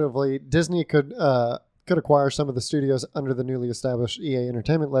alternatively, Disney could acquire some of the studios under the newly established EA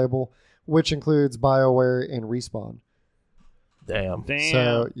Entertainment label, which includes BioWare and Respawn. Damn. Damn,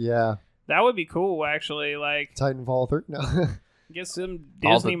 So yeah, that would be cool. Actually, like Titanfall 3. No. get some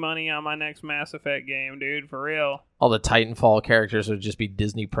All Disney the- money on my next Mass Effect game, dude. For real. All the Titanfall characters would just be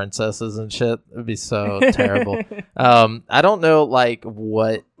Disney princesses and shit. It'd be so terrible. I don't know like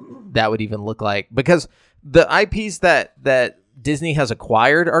what that would even look like, because the IPs that Disney has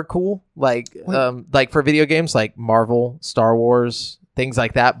acquired are cool, like for video games like Marvel, Star Wars, things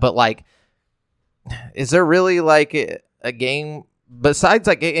like that. But like, is there really like a game besides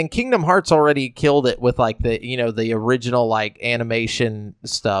like, and Kingdom Hearts already killed it with like the original like animation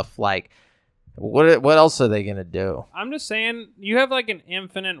stuff. Like, what else are they gonna do? I'm just saying, you have like an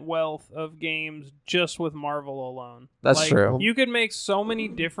infinite wealth of games just with Marvel alone. That's Like, true. You could make so many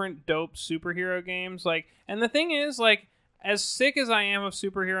different dope superhero games. Like, and the thing is, like, as sick as I am of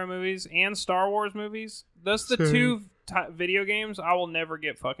superhero movies and Star Wars movies, that's the two video games I will never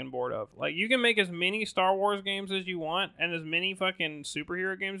get fucking bored of. Like, you can make as many Star Wars games as you want and as many fucking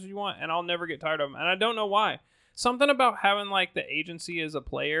superhero games as you want, and I'll never get tired of them. And I don't know why. Something about having like the agency as a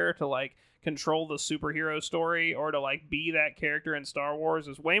player to like control the superhero story or to like be that character in Star Wars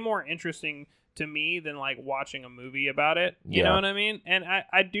is way more interesting to me than like watching a movie about it. You know what I mean? And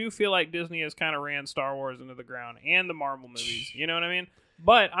I do feel like Disney has kind of ran Star Wars into the ground and the Marvel movies. You know what I mean?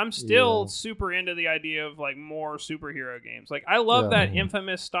 But I'm still super into the idea of like more superhero games. Like I love that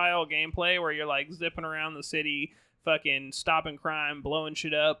Infamous style gameplay where you're like zipping around the city, fucking stopping crime, blowing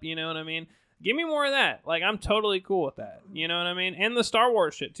shit up. You know what I mean? Give me more of that. Like, I'm totally cool with that. You know what I mean? And the Star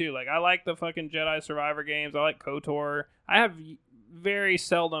Wars shit, too. Like, I like the fucking Jedi Survivor games. I like KOTOR. I have very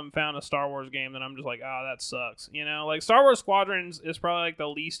seldom found a Star Wars game that I'm just like, oh, that sucks. You know? Like, Star Wars Squadrons is probably, like, the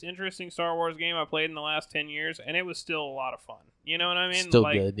least interesting Star Wars game I played in the last 10 years, and it was still a lot of fun. You know what I mean? Still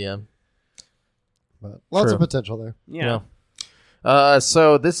like, good, yeah. But lots True. of potential there. Yeah.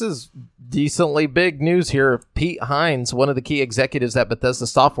 So this is decently big news here. Pete Hines, one of the key executives at Bethesda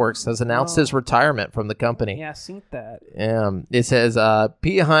Softworks, has announced his retirement from the company. Yeah, I seen that. It says,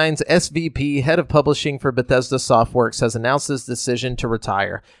 Pete Hines, SVP, head of publishing for Bethesda Softworks, has announced his decision to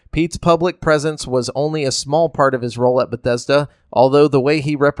retire. Pete's public presence was only a small part of his role at Bethesda, although the way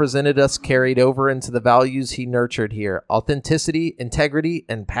he represented us carried over into the values he nurtured here: authenticity, integrity,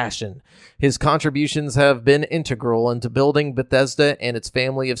 and passion. His contributions have been integral into building Bethesda and its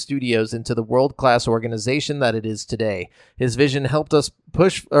family of studios into the world-class organization that it is today. His vision helped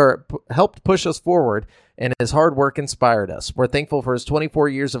push us forward, and his hard work inspired us. We're thankful for his 24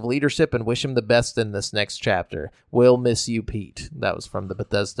 years of leadership and wish him the best in this next chapter. We'll miss you, Pete. That was from the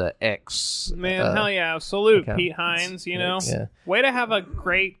Bethesda X. Man, hell yeah. Salute, okay. Pete Hines, you know. Yeah. Way to have a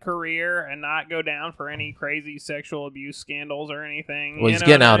great career and not go down for any crazy sexual abuse scandals or anything. Well, he's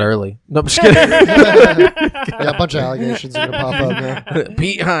getting out early. No, I'm just kidding. Yeah, a bunch of allegations are going to pop up now.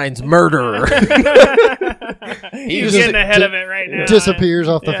 Pete Hines, murderer. He's getting ahead of it right now. Disappears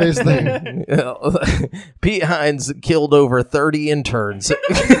off the face of the thing. Pete Hines killed over 30 interns.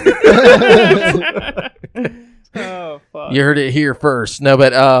 Oh, fuck. You heard it here first. No,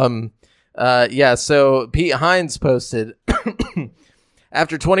 but yeah, so Pete Hines posted,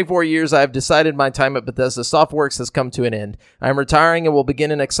 after 24 years, I have decided my time at Bethesda Softworks has come to an end. I am retiring and will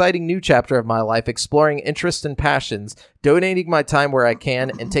begin an exciting new chapter of my life, exploring interests and passions, donating my time where I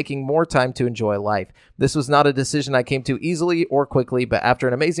can, and taking more time to enjoy life. This was not a decision I came to easily or quickly, but after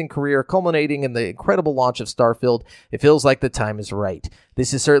an amazing career culminating in the incredible launch of Starfield, it feels like the time is right.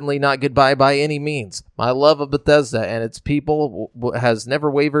 This is certainly not goodbye by any means. My love of Bethesda and its people has never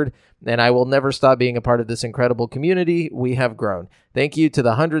wavered, and I will never stop being a part of this incredible community we have grown. Thank you to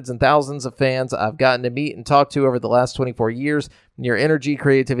the hundreds and thousands of fans I've gotten to meet and talk to over the last 24 years. Your energy,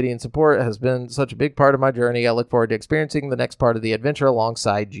 creativity, and support has been such a big part of my journey. I look forward to experiencing the next part of the adventure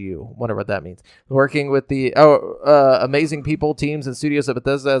alongside you. Wonder what that means. Working with the amazing people, teams, and studios at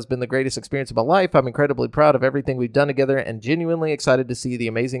Bethesda has been the greatest experience of my life. I'm incredibly proud of everything we've done together and genuinely excited to see the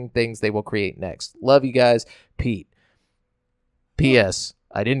amazing things they will create next. Love you guys, Pete. P.S.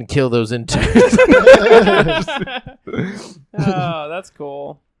 I didn't kill those interns. Oh, that's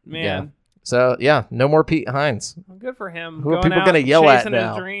cool. Man. Yeah. So, yeah, no more Pete Hines. Well, good for him. Who are Going people out gonna yell at chasing his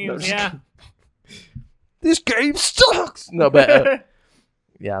now? dreams. Yeah. This game sucks. No, but,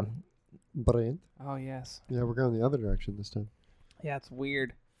 yeah. Brilliant. Oh, yes. Yeah, we're going the other direction this time. Yeah, it's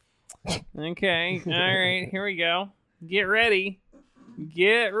weird. Okay. All right. Here we go. Get ready.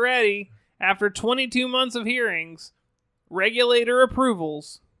 Get ready. After 22 months of hearings, regulator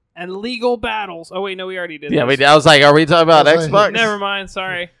approvals, and legal battles. Oh, wait. No, we already did Yeah, this. I was like, are we talking about I was like, Xbox? Never mind.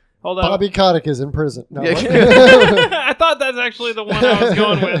 Sorry. Hold up. Bobby Kotick is in prison. No, Yeah. I thought that's actually the one I was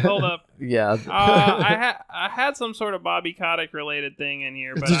going with. Hold up. Yeah. I had some sort of Bobby Kotick related thing in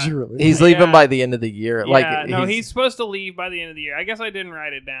here, but Did you really? He's leaving by the end of the year. Yeah, he's supposed to leave by the end of the year. I guess I didn't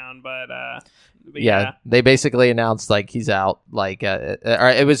write it down, but yeah, they basically announced like he's out. Like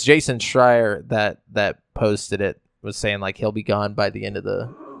it was Jason Schreier that posted it, was saying like he'll be gone by the end of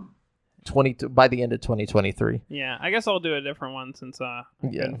 2023. Yeah, I guess I'll do a different one since I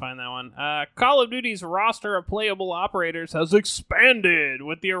couldn't find that one. Call of Duty's roster of playable operators has expanded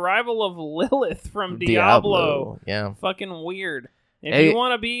with the arrival of Lilith from Diablo. Yeah. Fucking weird. If you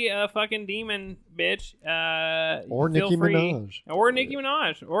want to be a fucking demon, bitch, or Nicki Minaj. Or Nicki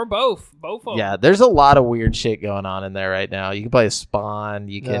Minaj. Or both. Both of them. Yeah, there's a lot of weird shit going on in there right now. You can play a Spawn.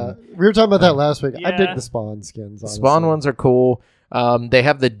 You can. We were talking about that last week. I Yeah. dig the Spawn skins. Honestly. Spawn ones are cool. They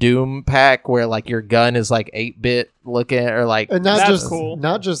have the Doom pack where like your gun is like 8-bit looking, or like, And That's cool.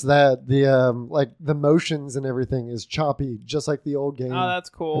 Not just that, the like the motions and everything is choppy, just like the old game. Oh,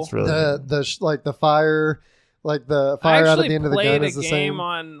 that's cool. it's really The fire, like the fire out at the end of the gun is the I actually played a same. game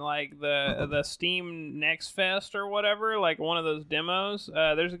on like the Steam Next Fest or whatever, like one of those demos.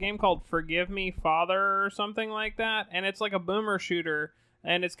 There's a game called Forgive Me Father or something like that, and it's like a boomer shooter,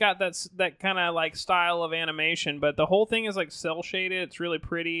 and it's got that kind of like style of animation, but the whole thing is like cel shaded. It's really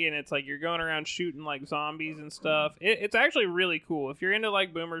pretty, and it's like you're going around shooting like zombies and stuff. It's actually really cool. If you're into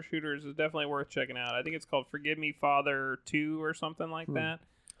like boomer shooters, it's definitely worth checking out. I think it's called Forgive Me Father 2 or something like that.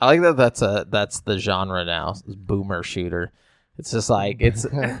 I like that. That's the genre now. It's boomer shooter. It's just like it's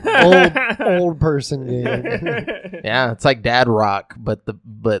old person game. yeah. It's like Dad Rock, but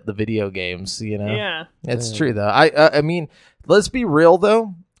the video games. You know. Yeah. It's true though. I mean, let's be real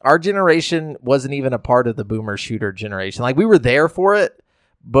though. Our generation wasn't even a part of the boomer shooter generation. Like we were there for it,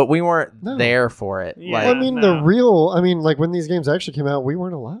 but we weren't there for it. Yeah. Like, Well, I mean, like when these games actually came out, we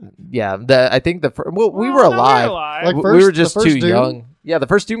weren't alive. yeah. I think we were no, alive. Like We first- were just the first too Doom? young. Yeah, the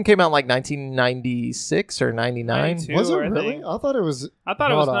first Doom came out in like 1996 or 99. 92. Was it I really? think. I thought it was. I thought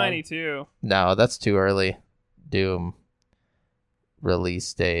it was Hold on. 92. No, that's too early. Doom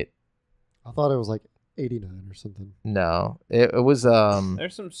release date. I thought it was like 89 or something. No, it was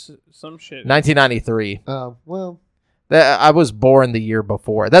There's some shit. 1993. Well, I was born the year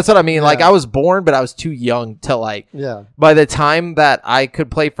before. That's what I mean. Yeah. Like, I was born, but I was too young to, like, Yeah. by the time that I could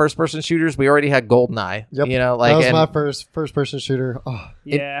play first-person shooters, we already had GoldenEye. Yep. You know, like, that was my first-person shooter. Oh,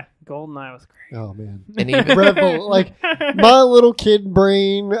 Yeah, GoldenEye was great. oh man. and even, Red Bull, like, my little kid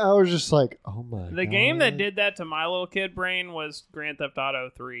brain, I was just like, oh my god. The game that did that to my little kid brain was Grand Theft Auto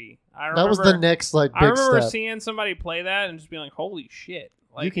 3. I remember, That was the next, like, big I remember step. seeing somebody play that and just being like, "Holy shit!"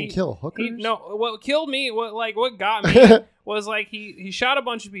 Like, You can kill hookers? No, what killed me, what got me was like he shot a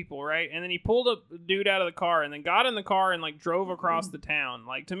bunch of people, right? And then he pulled a dude out of the car and then got in the car and like drove across the town.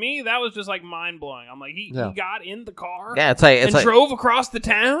 Like, to me, that was just like mind blowing. I'm like, he got in the car, yeah, it's like drove across the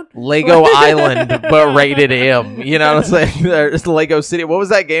town. Lego Island, but rated M. You know what I'm saying? There's Lego City. What was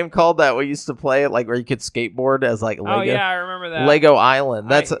that game called that we used to play? Like, where you could skateboard as like Lego. Oh yeah, I remember that. Lego Island.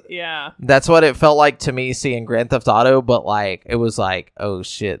 That's what it felt like to me seeing Grand Theft Auto, but like it was like, oh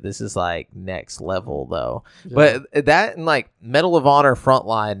shit, this is like next level though. Yeah. But that and like Medal of Honor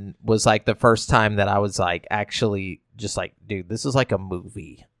Frontline was like the first time that I was like actually just like, dude, this is like a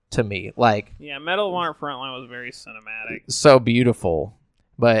movie to me. Like, Yeah, Medal of Honor Frontline was very cinematic. so beautiful.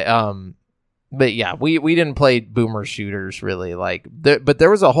 But yeah, we didn't play boomer shooters really. Like, but there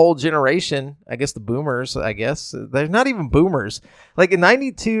was a whole generation. I guess the boomers. I guess they're not even boomers. Like in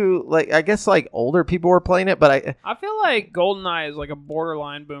 '92, like I guess like older people were playing it. But I feel like GoldenEye is like a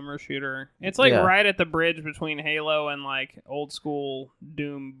borderline boomer shooter. It's like Yeah. right at the bridge between Halo and like old school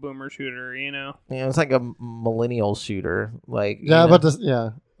Doom boomer shooter, you know? it's like a millennial shooter. Like, Yeah, you know?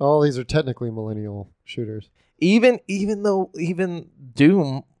 but all these are technically millennial shooters. even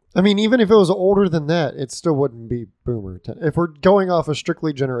Doom. I mean, even if it was older than that, it still wouldn't be boomer. If we're going off of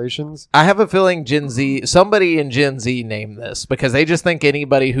strictly generations, I have a feeling Gen Z. Somebody in Gen Z named this because they just think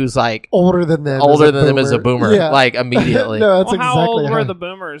anybody who's like older than them, is a boomer. Yeah. Like immediately. No, that's Well, how exactly old were the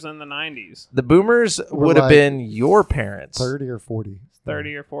boomers in the 90s? The boomers We're would have like been your parents. 30 or 40.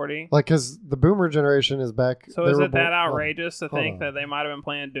 30 or 40? Like, because the boomer generation is back. So they is were it that born- outrageous to hold think on. that they might have been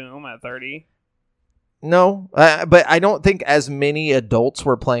playing Doom at 30? No, but I don't think as many adults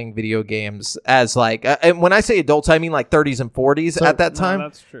were playing video games as like, and when I say adults, I mean like 30s and 40s So- at that No, time.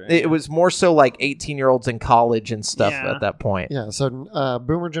 that's true. It was more so like 18-year-olds in college and stuff Yeah. at that point. Yeah, so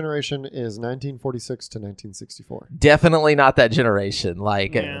boomer generation is 1946 to 1964. Definitely not that generation.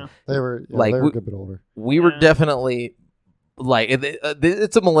 Like, Yeah. They were Like, they were we- a good bit older. we were Yeah. definitely like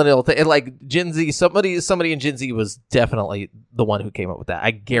it's a millennial thing. And, like Gen Z, somebody in Gen Z was definitely the one who came up with that. I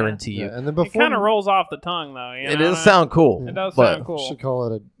guarantee you. Yeah, and then It before kind of rolls off the tongue, though. You It know? does sound cool. It does but sound cool. should call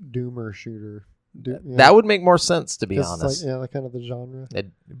it a doomer shooter. Yeah. That would make more sense, to be 'Cause it's honest. like, like kind of the genre.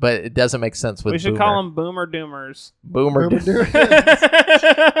 But it doesn't make sense with We should boomer. call them Boomer Doomers. Boomer. Boomer doomer.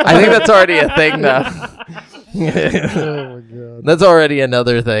 I think that's already a thing now. Oh my god. That's already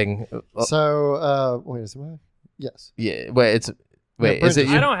another thing. So wait, is it? Yes. Yeah. Wait. Is Brent, it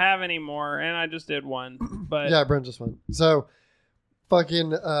I you? don't have any more, and I just did one. But Yeah, Brent just went. So, fucking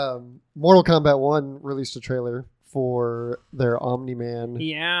Mortal Kombat 1 released a trailer for their Omni-Man.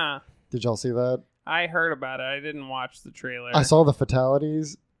 yeah, Did y'all see that? I heard about it. I didn't watch the trailer. I saw the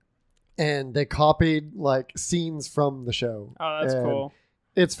fatalities, and they copied like scenes from the show. Oh, that's And cool.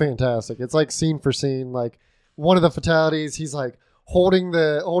 It's fantastic. It's like scene for scene. Like one of the fatalities, he's like holding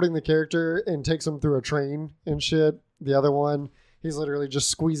the character and takes him through a train and shit. The other one, he's literally just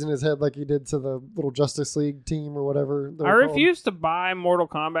squeezing his head like he did to the little Justice League team or whatever. I refuse to buy Mortal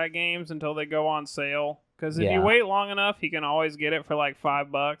Kombat games until they go on sale. Because if Yeah. you wait long enough, you can always get it for like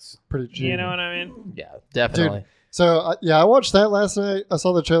 $5. Pretty cheap. You know what I mean? Yeah, definitely. So, I watched that last night. I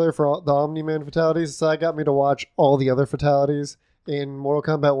saw the trailer for the Omni-Man fatalities, so that got me to watch all the other fatalities in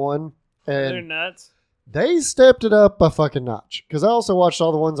Mortal Kombat 1. They're And nuts. they stepped it up a fucking notch. Because I also watched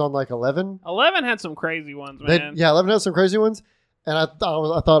all the ones on like 11. 11 had some crazy ones, man. 11 has some crazy ones. And I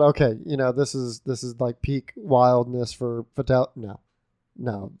thought, okay, this is like peak wildness for fatality.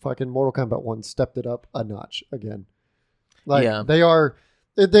 No, fucking Mortal Kombat 1 stepped it up a notch again. Like, Yeah. they are...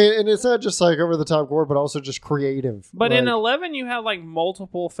 and it's not just like over the top gore, but also just creative. But like, in 11, you have like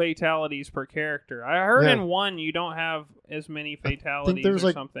multiple fatalities per character. I heard Yeah. in 1, you don't have as many fatalities there's or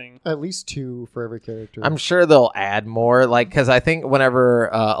like something. at least 2 for every character. I'm sure they'll add more, like, because I think whenever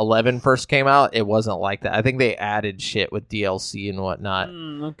 11 first came out, it wasn't like that. I think they added shit with DLC and whatnot.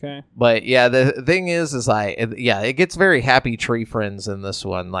 Okay. But yeah, the thing is like, it gets very Happy Tree Friends in this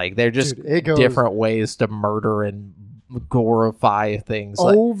one. Like, they're just Dude, it goes different ways to murder and glorify things.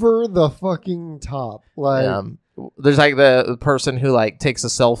 Like, over the fucking top. Like, there's like the person who like takes a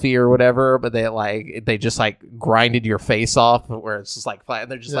selfie or whatever, but they just like grinded your face off where it's just like flat.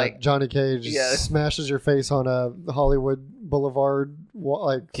 And they're just like, Johnny Cage Yeah. smashes your face on a Hollywood Boulevard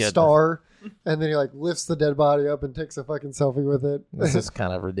Goodness. star. and then he like lifts the dead body up and takes a fucking selfie with it. This is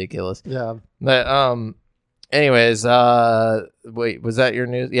kind of ridiculous. Yeah. But anyways, wait, was that your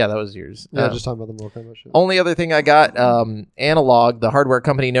news? Yeah, that was yours. Yeah, just talking about the Mortal Kombat shit. Only other thing I got, Analog, the hardware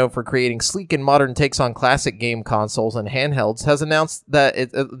company known for creating sleek and modern takes on classic game consoles and handhelds, has announced that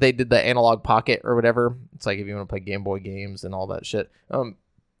they did the Analog Pocket or whatever. It's like if you want to play Game Boy games and all that shit.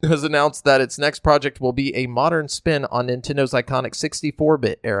 Has announced that its next project will be a modern spin on Nintendo's iconic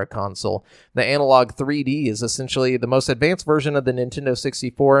 64-bit era console. The Analog 3D is essentially the most advanced version of the Nintendo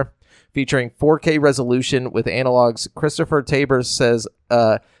 64, featuring 4K resolution, with Analog's Christopher Tabor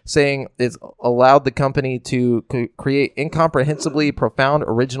saying it's allowed the company to create incomprehensibly profound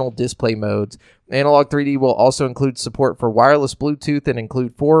original display modes. Analog 3D will also include support for wireless Bluetooth and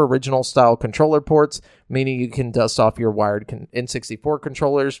include 4 original style controller ports, meaning you can dust off your wired N64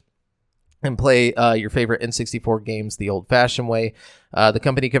 controllers and play your favorite N64 games the old-fashioned way. The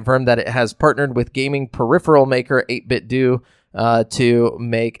company confirmed that it has partnered with gaming peripheral maker 8BitDo to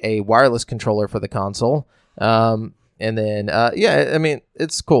make a wireless controller for the console. And then, I mean,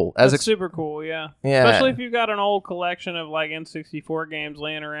 it's cool. That's super cool, yeah. Especially if you've got an old collection of like N64 games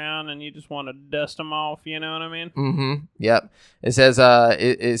laying around and you just want to dust them off, you know what I mean? Mm-hmm. Yep. It says,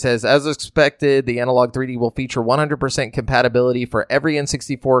 as expected, the Analog 3D will feature 100% compatibility for every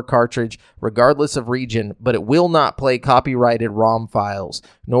N64 cartridge, regardless of region, but it will not play copyrighted ROM files,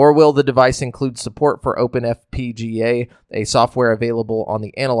 nor will the device include support for OpenFPGA, a software available on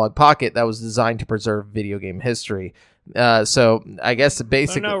the Analog Pocket that was designed to preserve video game history. So I guess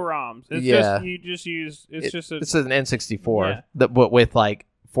basically no ROMs. It's it's an N64 that with like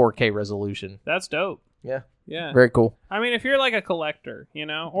 4K resolution. That's dope. Yeah. Very cool. I mean, if you're like a collector, you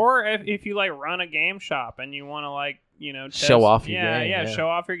know, or if you like run a game shop and you want to like, you know, show off your game. Yeah, show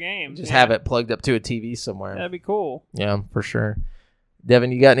off your game. Just have it plugged up to a TV somewhere. That'd be cool. Yeah, for sure.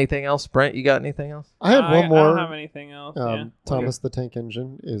 Devin, you got anything else? Brent, you got anything else? I had one more. I don't have anything else. Thomas the Tank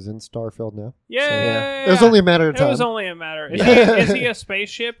Engine is in Starfield now. Yeah. It was only a matter of time. It was only a matter. Is he a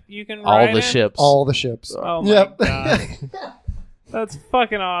spaceship you can ride All the ships. All the ships. Oh my god. That's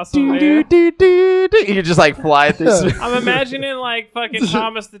fucking awesome, dude. You just like fly through. I'm imagining like fucking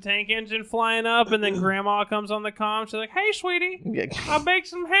Thomas the Tank Engine flying up, and then Grandma comes on the comm. She's like, "Hey, sweetie, I baked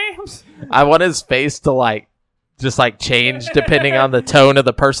some hams." I want his face to like just like change depending on the tone of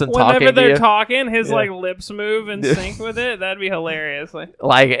the person talking to you. Whenever they're talking, his like lips move in sync with it. That'd be hilarious.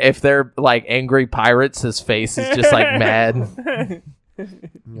 Like if they're like angry pirates, his face is just like mad.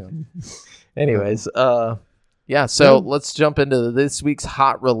 Anyways, so let's jump into this week's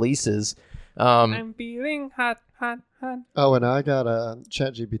hot releases. I'm feeling hot. Oh, and I got a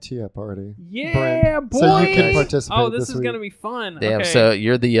ChatGPT up already. Yeah, Brent. boy. So you can participate. Oh, this is week. gonna be fun. Damn. Okay. So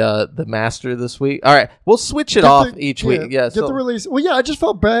you're the master this week. All right, we'll switch it off each week. Yeah. Get the release. Well, yeah. I just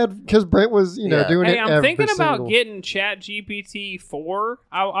felt bad because Brent was, doing it. I'm thinking about getting ChatGPT 4.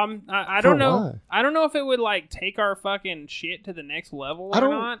 I don't know. Why? I don't know if it would like take our fucking shit to the next level or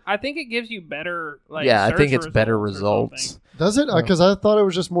not. I think it gives you better like. Yeah, I think it's results better results. Does it? Because I thought it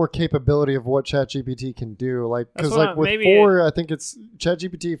was just more capability of what ChatGPT can do. Like, because like with maybe 4, I think it's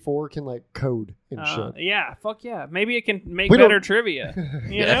ChatGPT 4 can like code and shit. Yeah, fuck yeah. Maybe it can make better trivia.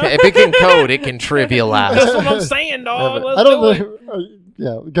 You know? If it can code, it can trivialize. That's what I'm saying, dog. I don't know.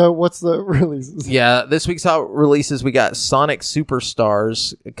 Yeah, go. What's the releases? Yeah, this week's hot releases, we got Sonic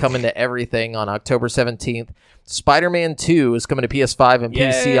Superstars coming to everything on October 17th. Spider-Man 2 is coming to PS5 and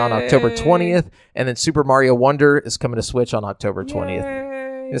PC on October 20th. And then Super Mario Wonder is coming to Switch on October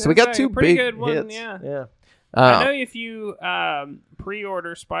 20th. So we got two big good hits. Yeah. I know if you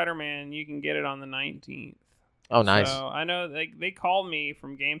pre-order Spider-Man, you can get it on the 19th. Oh, nice. So I know they called me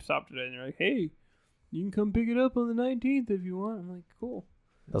from GameStop today, and they're like, hey, you can come pick it up on the 19th if you want. I'm like, cool.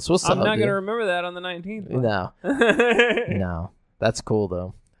 That's what's up. I'm not going to remember that on the 19th. No. No. That's cool,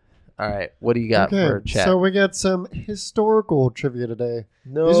 though. All right. What do you got for chat? So we got some historical trivia today.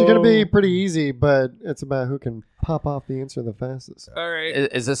 No. These are going to be pretty easy, but it's about who can pop off the answer the fastest. All right.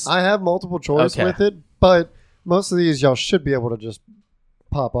 Is this? I have multiple choice with it, but most of these y'all should be able to just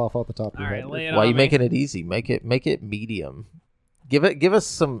pop off the top of your head. Lay it Why are you making it easy? Make it medium. Give us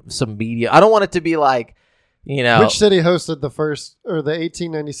some medium. I don't want it to be like, Which city hosted the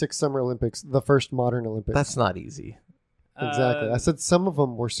 1896 Summer Olympics, the first modern Olympics? That's not easy. Exactly. I said some of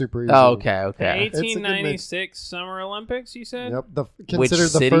them were super easy. Oh, okay. The 1896 Summer Olympics, you said? Yep. Considered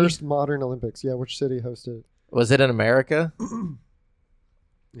the first modern Olympics. Yeah, which city hosted it? Was it in America?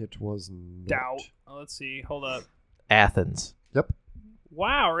 It was not. Doubt. Let's see. Hold up. Athens. Yep.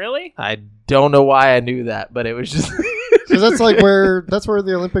 Wow, really? I don't know why I knew that, but it was just Because that's where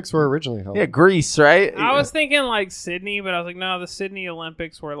the Olympics were originally held. Yeah, Greece, right? I was thinking like Sydney, but I was like, no, the Sydney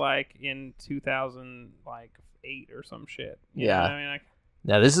Olympics were like in 2008 or some shit. You know what I mean, like,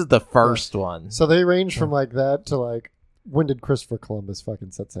 Now this is the first one. So they range from like that to like, when did Christopher Columbus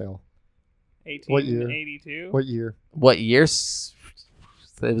fucking set sail? 1882. What year? What year?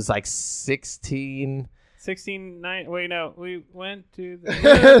 It was like 16. 1690. Wait, no, we went to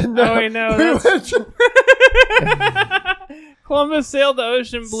the. No, oh wait, no, we that's went to- Columbus sailed the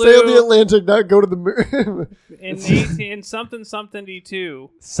ocean blue. Sail the Atlantic, not go to the moon. in something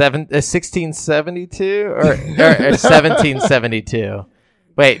 1672 or 1772.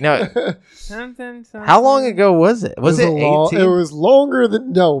 Wait, no. something. How long ago was it? Was it 18? It was longer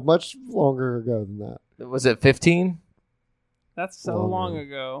than much longer ago than that. Was it 15? That's so Longer. long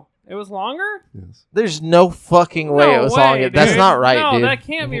ago. It was longer? Yes. There's no fucking way it was longer. Dude. That's not right, no, dude. that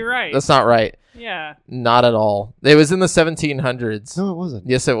can't be right. That's not right. Yeah. Not at all. It was in the 1700s. No, it wasn't.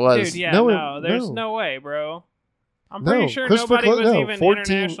 Yes, it was. Dude, yeah, No, there's no. no way, bro. I'm No, pretty sure Christopher nobody was no, even 14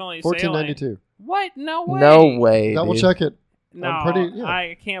 internationally sailing. 1492. What? No way. No way. Double dude. check it. No, I'm pretty- yeah.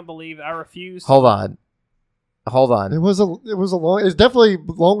 I can't believe I refuse. Hold on. It was a long. It's definitely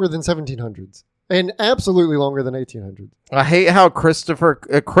longer than 1700s, and absolutely longer than 1800s. I hate how Chris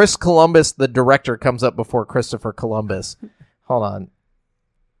Columbus, the director, comes up before Christopher Columbus. Hold on.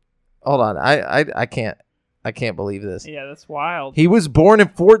 I can't believe this. Yeah, that's wild. He was born in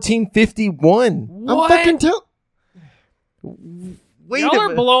 1451. What? I'm fucking tell. Wait y'all a are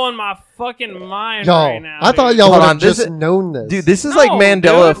minute. blowing my fucking mind Y'all, right now. I thought dude. y'all Hold would on, have this just is- known this. Dude, this is No, like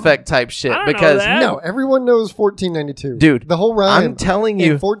Mandela dude. effect type shit. I don't know Because that. No, everyone knows 1492. Dude, the whole rhyme. I'm telling in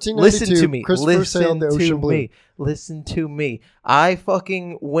you, 1492, listen to me. Christopher sailed the ocean blue. Listen to me. I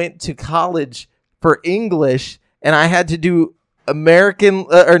fucking went to college for English, and I had to do American,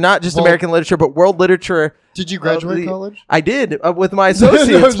 or not just Well- American literature, but world literature. Did you graduate college? I did with my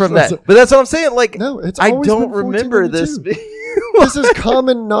associates from that. No. But that's what I'm saying. Like, No, it's I always don't been remember this. 1492. This is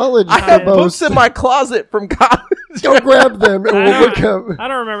common knowledge. I have for books most. in my closet from college. Go grab them and I we'll don't- look up. I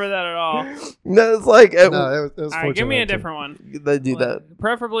don't remember that at all. No, it's like, No, it was All right, give me a 1492. different one. they do that.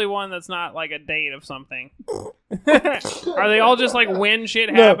 Preferably one that's not like a date of something. Are they all just like when shit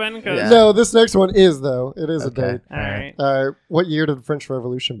happened? 'Cause- Yeah. No, this next one is though. It is Okay. a date. All right. What year did the French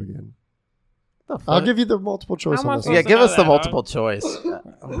Revolution begin? The fuck? I'll give you the multiple choice How am I on this. supposed Yeah, to give know us the that, multiple choice.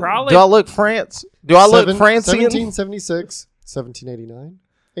 Probably. Do I look France? Do I look Francian? 1776, 1789,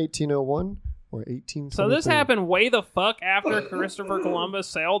 1801, or 1823. So this happened way the fuck after Christopher Columbus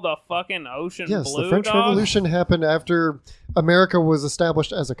sailed the fucking ocean Yes, blue, the French dog? Revolution happened after America was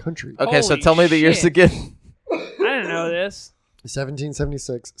established as a country. Okay, so Holy tell me the years shit. again. I didn't know this.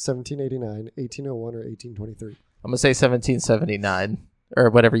 1776, 1789, 1801, or 1823. I'm going to say 1779 or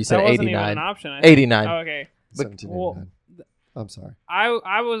whatever you said, That wasn't even 89. an option. I think. 89. Oh, okay. 1789. I'm sorry.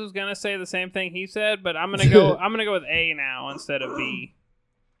 I was gonna say the same thing he said, but I'm gonna go with A now instead of B.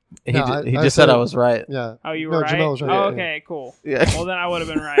 He, No, ju- he I just said said- I was right. Yeah. Oh, you No, were right. Jamel was right. Oh, Yeah. okay, cool. Yeah. Well, then I would have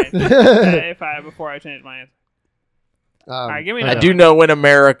been right before I changed my answer. All right, give me I another do one. know when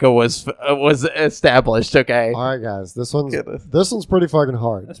America was established, okay? All right, guys. This one's Goodness. pretty fucking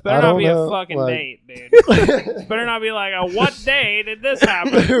hard. This I better not don't be know, a fucking like- date, dude. This better not be like, what day did this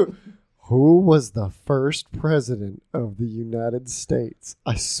happen? Who was the first president of the United States?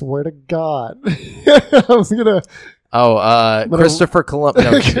 I swear to God. I was gonna. Oh, But Christopher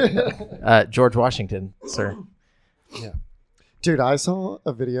Columbus. No, George Washington, sir. Dude, I saw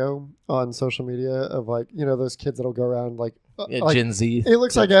a video on social media of like, those kids that'll go around like, Yeah, like, Gen Z. it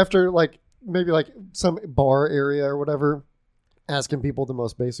looks like after like maybe like some bar area or whatever, asking people the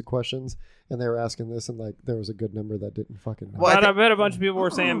most basic questions, and they were asking this, and like there was a good number that didn't fucking know. Well, But I bet a bunch of people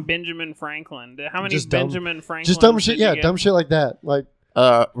were saying Benjamin Franklin. How many Just dumb- Benjamin Franklin? Just dumb shit, yeah, dumb shit like that. Like,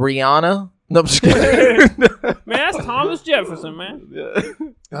 Rihanna? No, I'm just kidding. Man, that's Thomas Jefferson,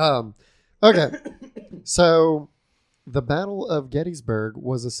 man. okay, so the Battle of Gettysburg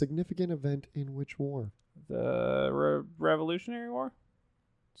was a significant event in which war? The Revolutionary War,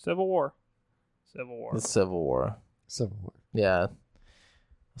 Civil War. The Civil War. Civil War. Yeah.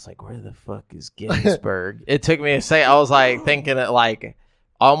 I was like, where the fuck is Gettysburg? It took me a second. I was like thinking it like,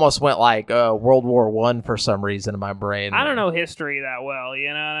 I almost went like World War One for some reason in my brain. I don't know history that well. You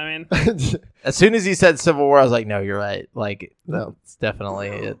know what I mean? As soon as he said Civil War, I was like, no, you're right. Like, No. that's definitely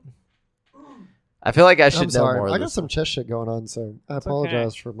it. I feel like I should I'm know sorry. more of I got this. some chest shit going on, so I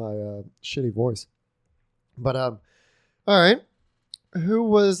apologize for my shitty voice. But all right. Who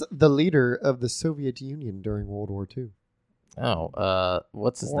was the leader of the Soviet Union during World War II? Oh,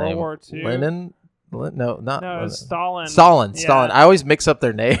 what's his World name? War II? Lenin? No, not No, it's Stalin. Stalin. Yeah. Stalin. I always mix up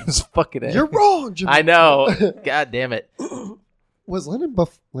their names. Fucking A. You're wrong, Jimmy. I know. God damn it. Was Lenin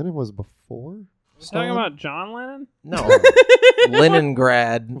Lenin was before? Talking about John Lennon? No.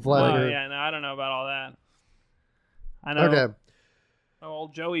 Leningrad. Vladimir. Oh, yeah, no, I don't know about all that. I know. Okay.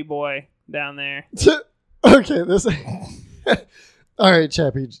 Old Joey boy down there. Okay, this. All right,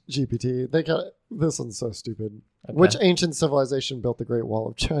 Chappy GPT. They got this one's so stupid. Okay. Which ancient civilization built the Great Wall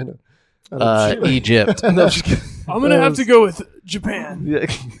of China? Egypt. No, just kidding. I'm gonna have to go with Japan.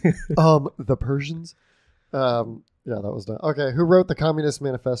 The Persians. Yeah, that was done. Okay, who wrote the Communist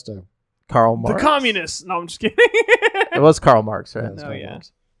Manifesto? Karl Marx. The communists. No, I'm just kidding. It was Karl Marx, right? Yeah, it's Oh, Karl yeah.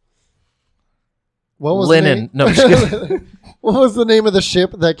 Marx. What was Lenin. The No, name? just kidding. What was the name of the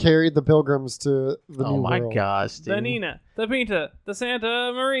ship that carried the pilgrims to the Oh New my World? gosh, dude. The Nina, the Pinta, the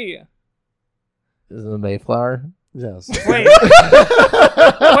Santa Maria. Is it the Mayflower? Yes. Wait. Wait,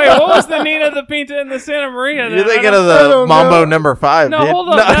 what was the Nina, the Pinta, and the Santa Maria? You're then? thinking I of don't- the don't Mambo know. number 5, No, dude. hold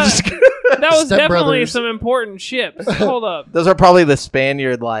up. No, I'm That- just kidding. That was Step definitely Brothers. some important ships. Hold up. Those are probably the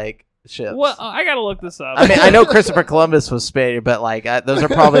Spaniard, like, ships. What? I gotta look this up. I mean, I know Christopher Columbus was Spaniard, but, like, those are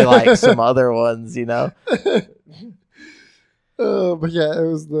probably, like, some other ones, you know? But yeah, it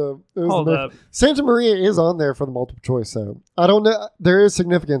was Hold the up. Santa Maria is on there for the multiple choice, so I don't know. There is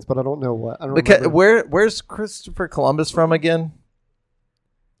significance, but I don't know what. I don't Because, remember. where's Christopher Columbus from again?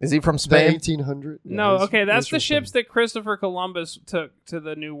 Is he from The Spain? 1800. No, okay, that's the ships. ships that Christopher Columbus took to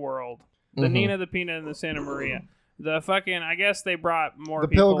the New World. The Mhm. Nina, the Pinta, and the Santa Maria. The fucking, I guess they brought more The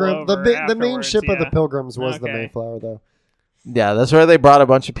people pilgrim, over the main afterwards, ship of the yeah. pilgrims was the Okay. Mayflower, though. Yeah, that's where they brought a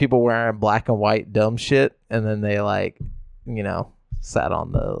bunch of people wearing black and white dumb shit, and then they, like, you know, sat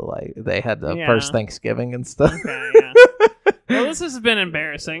on the, like, they had the Yeah. first Thanksgiving and stuff. Okay, yeah. Well, this has been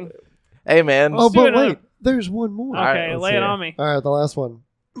embarrassing. Hey, man. Let's Oh, do but another- wait, there's one more. All right, Okay, let's lay it hear it. on me. All right, the last one.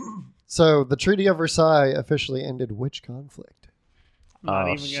 So the Treaty of Versailles officially ended which conflict? I'm not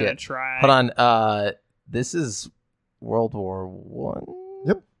Oh, even shit. gonna try. Hold on. This is World War One.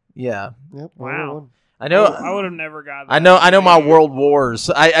 Yep. Yeah, Yep. Wow. World War One. I know. I would have never got that. I know my world wars.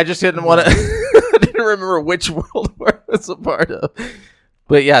 I just didn't want to. I didn't remember which world war it was a part of.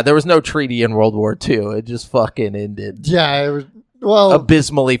 But yeah, there was no treaty in World War II. It just fucking ended Yeah, it was. Well,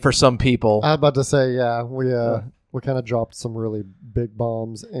 abysmally for some people. I was about to say, yeah, we kind of dropped some really big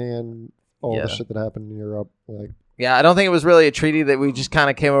bombs and all Yeah. the shit that happened in Europe. Like, Yeah, I don't think it was really a treaty that we just kind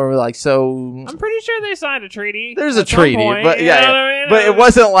of came over like, so I'm pretty sure they signed a treaty. there's a at some treaty, point, but you yeah, know what I mean? but it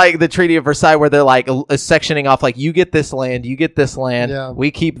wasn't like the Treaty of Versailles where they're like sectioning off like you get this land, you get this land, Yeah.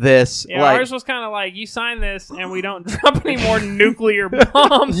 we keep this. Yeah, like, ours was kind of like you sign this and we don't drop any more nuclear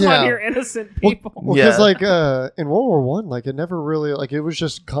bombs Yeah. on your innocent people. well, Yeah. because like in World War One, like it never really like it was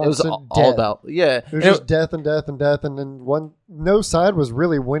just it was constant all death. about yeah. It was And just death and death and death, and then no side was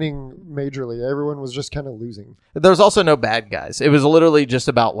really winning majorly. Everyone was just kind of losing. there was also no bad guys. It was literally just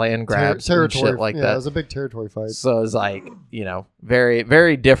about land grabs and territory shit like yeah, that. it was a big territory fight. So it was like, you know, very,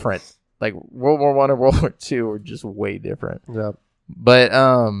 very different. Like World War One and World War Two were just way different. Yeah, But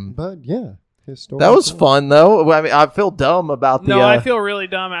yeah, historical. that was fun though. I mean, I feel dumb about the. No, I feel really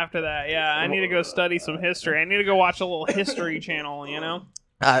dumb after that. Yeah, I need to go study some history. I need to go watch a little history channel, you know?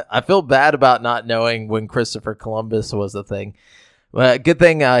 I feel bad about not knowing when Christopher Columbus was a thing. But good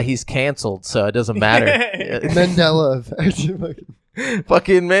thing he's canceled, so it doesn't matter. Mandela effect.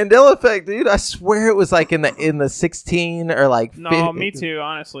 Fucking Mandela effect, dude! I swear it was like in the 16 or like. No, me too,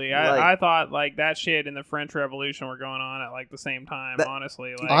 honestly. Like- I thought like that shit and the French Revolution were going on at like the same time,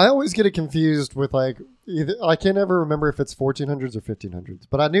 honestly. Like I always get it confused with like either I can't ever remember if it's 1400s or 1500s,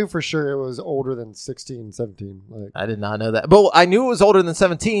 but I knew for sure it was older than 16, 17. Like I did not know that. But I knew it was older than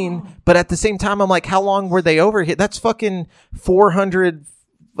 17, but at the same time, I'm like, how long were they over here? That's fucking 400,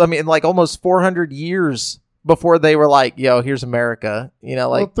 I mean, like almost 400 years before they were like, yo, here's America. You know,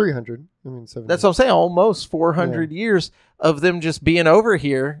 like, 300. I mean, 700. that's what I'm saying. Almost 400 years of them just being over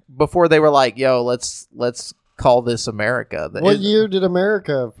here before they were like, yo, let's call this America. What year did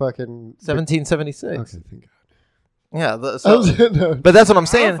America fucking 1776. Okay, thank God. Yeah. No. But that's what I'm I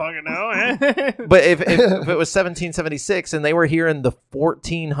saying. don't fucking know. But if it was 1776 and they were here in the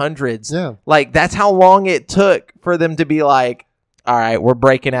 1400s, Yeah. like that's how long it took for them to be like, all right, we're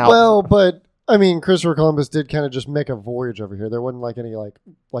breaking out. Well, but I mean, Christopher Columbus did kind of just make a voyage over here. There wasn't like any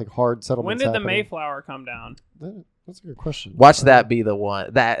like hard settlements. When did the happening. Mayflower come down? That's a good question. Watch that be the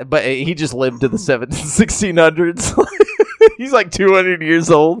one but he just lived to the 1600s. He's like 200 years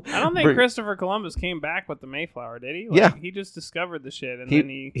old. I don't think Bring- Christopher Columbus came back with the Mayflower, did he? Like, Yeah. He just discovered the shit and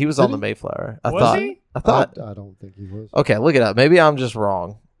then He was on Did the he? Mayflower. I Was thought. he? I thought. I don't think he was. Okay, look it up. Maybe I'm just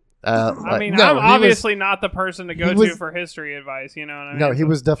wrong. I mean, No, I'm he was- obviously not the person to go he was- to for history advice. You know what I mean? No, he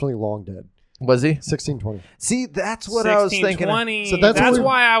was definitely long dead. Was he? 1620. See, that's what I was thinking. 1620. So that's that's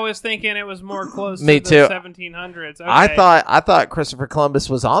why I was thinking it was more close Me to too. the 1700s. Okay. I thought Christopher Columbus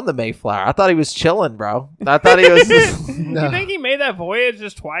was on the Mayflower. I thought he was chilling, bro. I thought he was. No. You think he made that voyage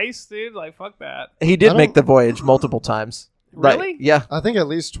just twice, dude? Like, fuck that. He I did don't- make the voyage multiple times. Like, Really? yeah. I think at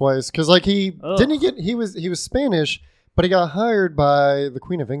least twice, because like he was Spanish, but he got hired by the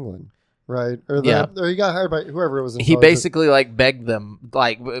Queen of England, right? Or he got hired by whoever was in He charge. basically like begged them,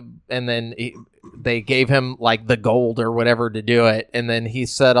 like, and then they gave him like the gold or whatever to do it, and then he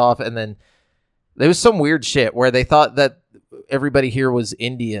set off, and then there was some weird shit where they thought that everybody here was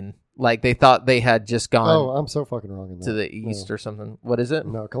Indian, like they thought they had just gone Oh, I'm so fucking wrong in that. to the east or something. What is it?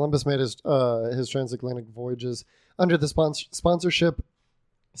 No, Columbus made his transatlantic voyages under the sponsorship,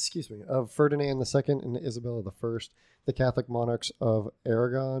 of Ferdinand II and Isabella I, the Catholic monarchs of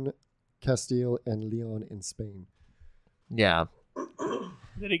Aragon, Castile, and Leon in Spain. Yeah,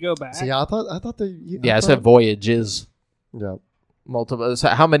 Did he go back? See, I thought they. yeah. I said voyages. Yeah. Multiple. So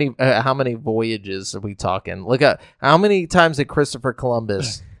how many voyages are we talking? Look at how many times did Christopher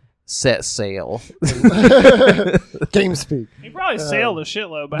Columbus set sail? Game speak. He probably sailed a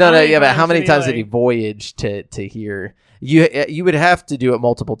shitload. But No, how many but times how many times did he like- voyage to here? You would have to do it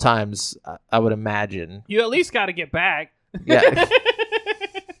multiple times, I would imagine. You at least got to get back. Yeah,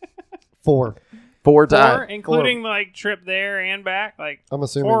 4. 4 Four, times. including like trip there and back, like I'm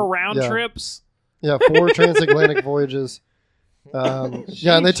assuming 4 round yeah. trips. Yeah, 4 transatlantic voyages.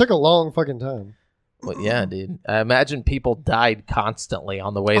 Yeah, and they took a long fucking time. Well, yeah, dude. I imagine people died constantly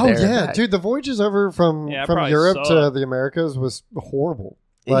on the way Oh there. yeah, dude, the voyages over from probably Europe to sucked. the Americas was horrible.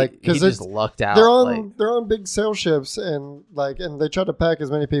 He Like, because just lucked out. they're on like- they're on big sail ships, and they tried to pack as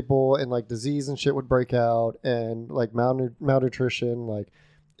many people, and like disease and shit would break out, and like malnutrition. Like,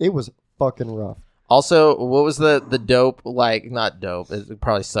 it was fucking rough. Also, what was the dope, like, not dope, it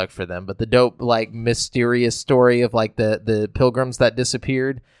probably sucked for them, but the dope, like, mysterious story of, like, the pilgrims that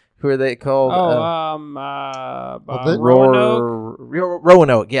disappeared? Who are they called? Roanoke.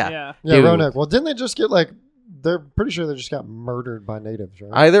 Roanoke, yeah. Yeah. Yeah, Dude. Roanoke. Well, didn't they just get like? They're pretty sure they just got murdered by natives,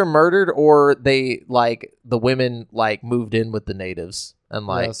 right? Either murdered or they, like, the women, like, moved in with the natives. And,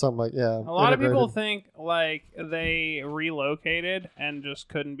 like, yeah, something like A lot of people integrated. think like they relocated and just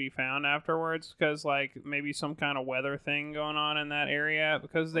couldn't be found afterwards because like maybe some kind of weather thing going on in that area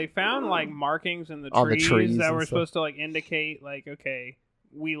because they found like markings in the On the trees trees that and were stuff. supposed to like indicate like okay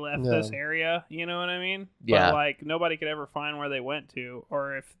we left Yeah. this area, you know what I mean? Yeah. But like nobody could ever find where they went to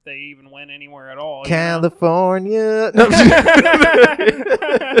or if they even went anywhere at all. you know? California. No,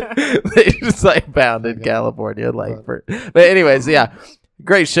 they just, like, found in Okay. California. Like, but anyways, yeah.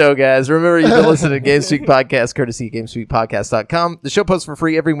 Great show, guys. Remember, you can listen to GameSpeak Podcast, courtesy of GameSpeakPodcast.com. The show posts for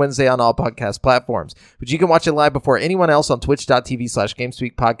free every Wednesday on all podcast platforms. But you can watch it live before anyone else on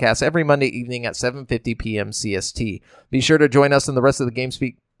twitch.tv/GameSpeak Podcast every Monday evening at 7:50 p.m. CST. Be sure to join us and the rest of the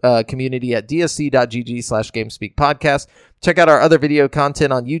GameSpeak community at dsc.gg/GameSpeak Podcast. Check out our other video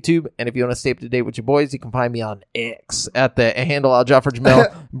content on YouTube. And if you want to stay up to date with your boys, you can find me on X at the handle Al Jaffer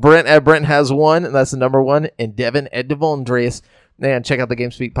Jamel, Brent at Brent Has One, and that's the number 1, and Devin at Devondres. And check out the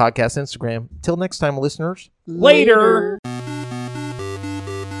GameSpeak Podcast Instagram. Till next time, listeners. Later.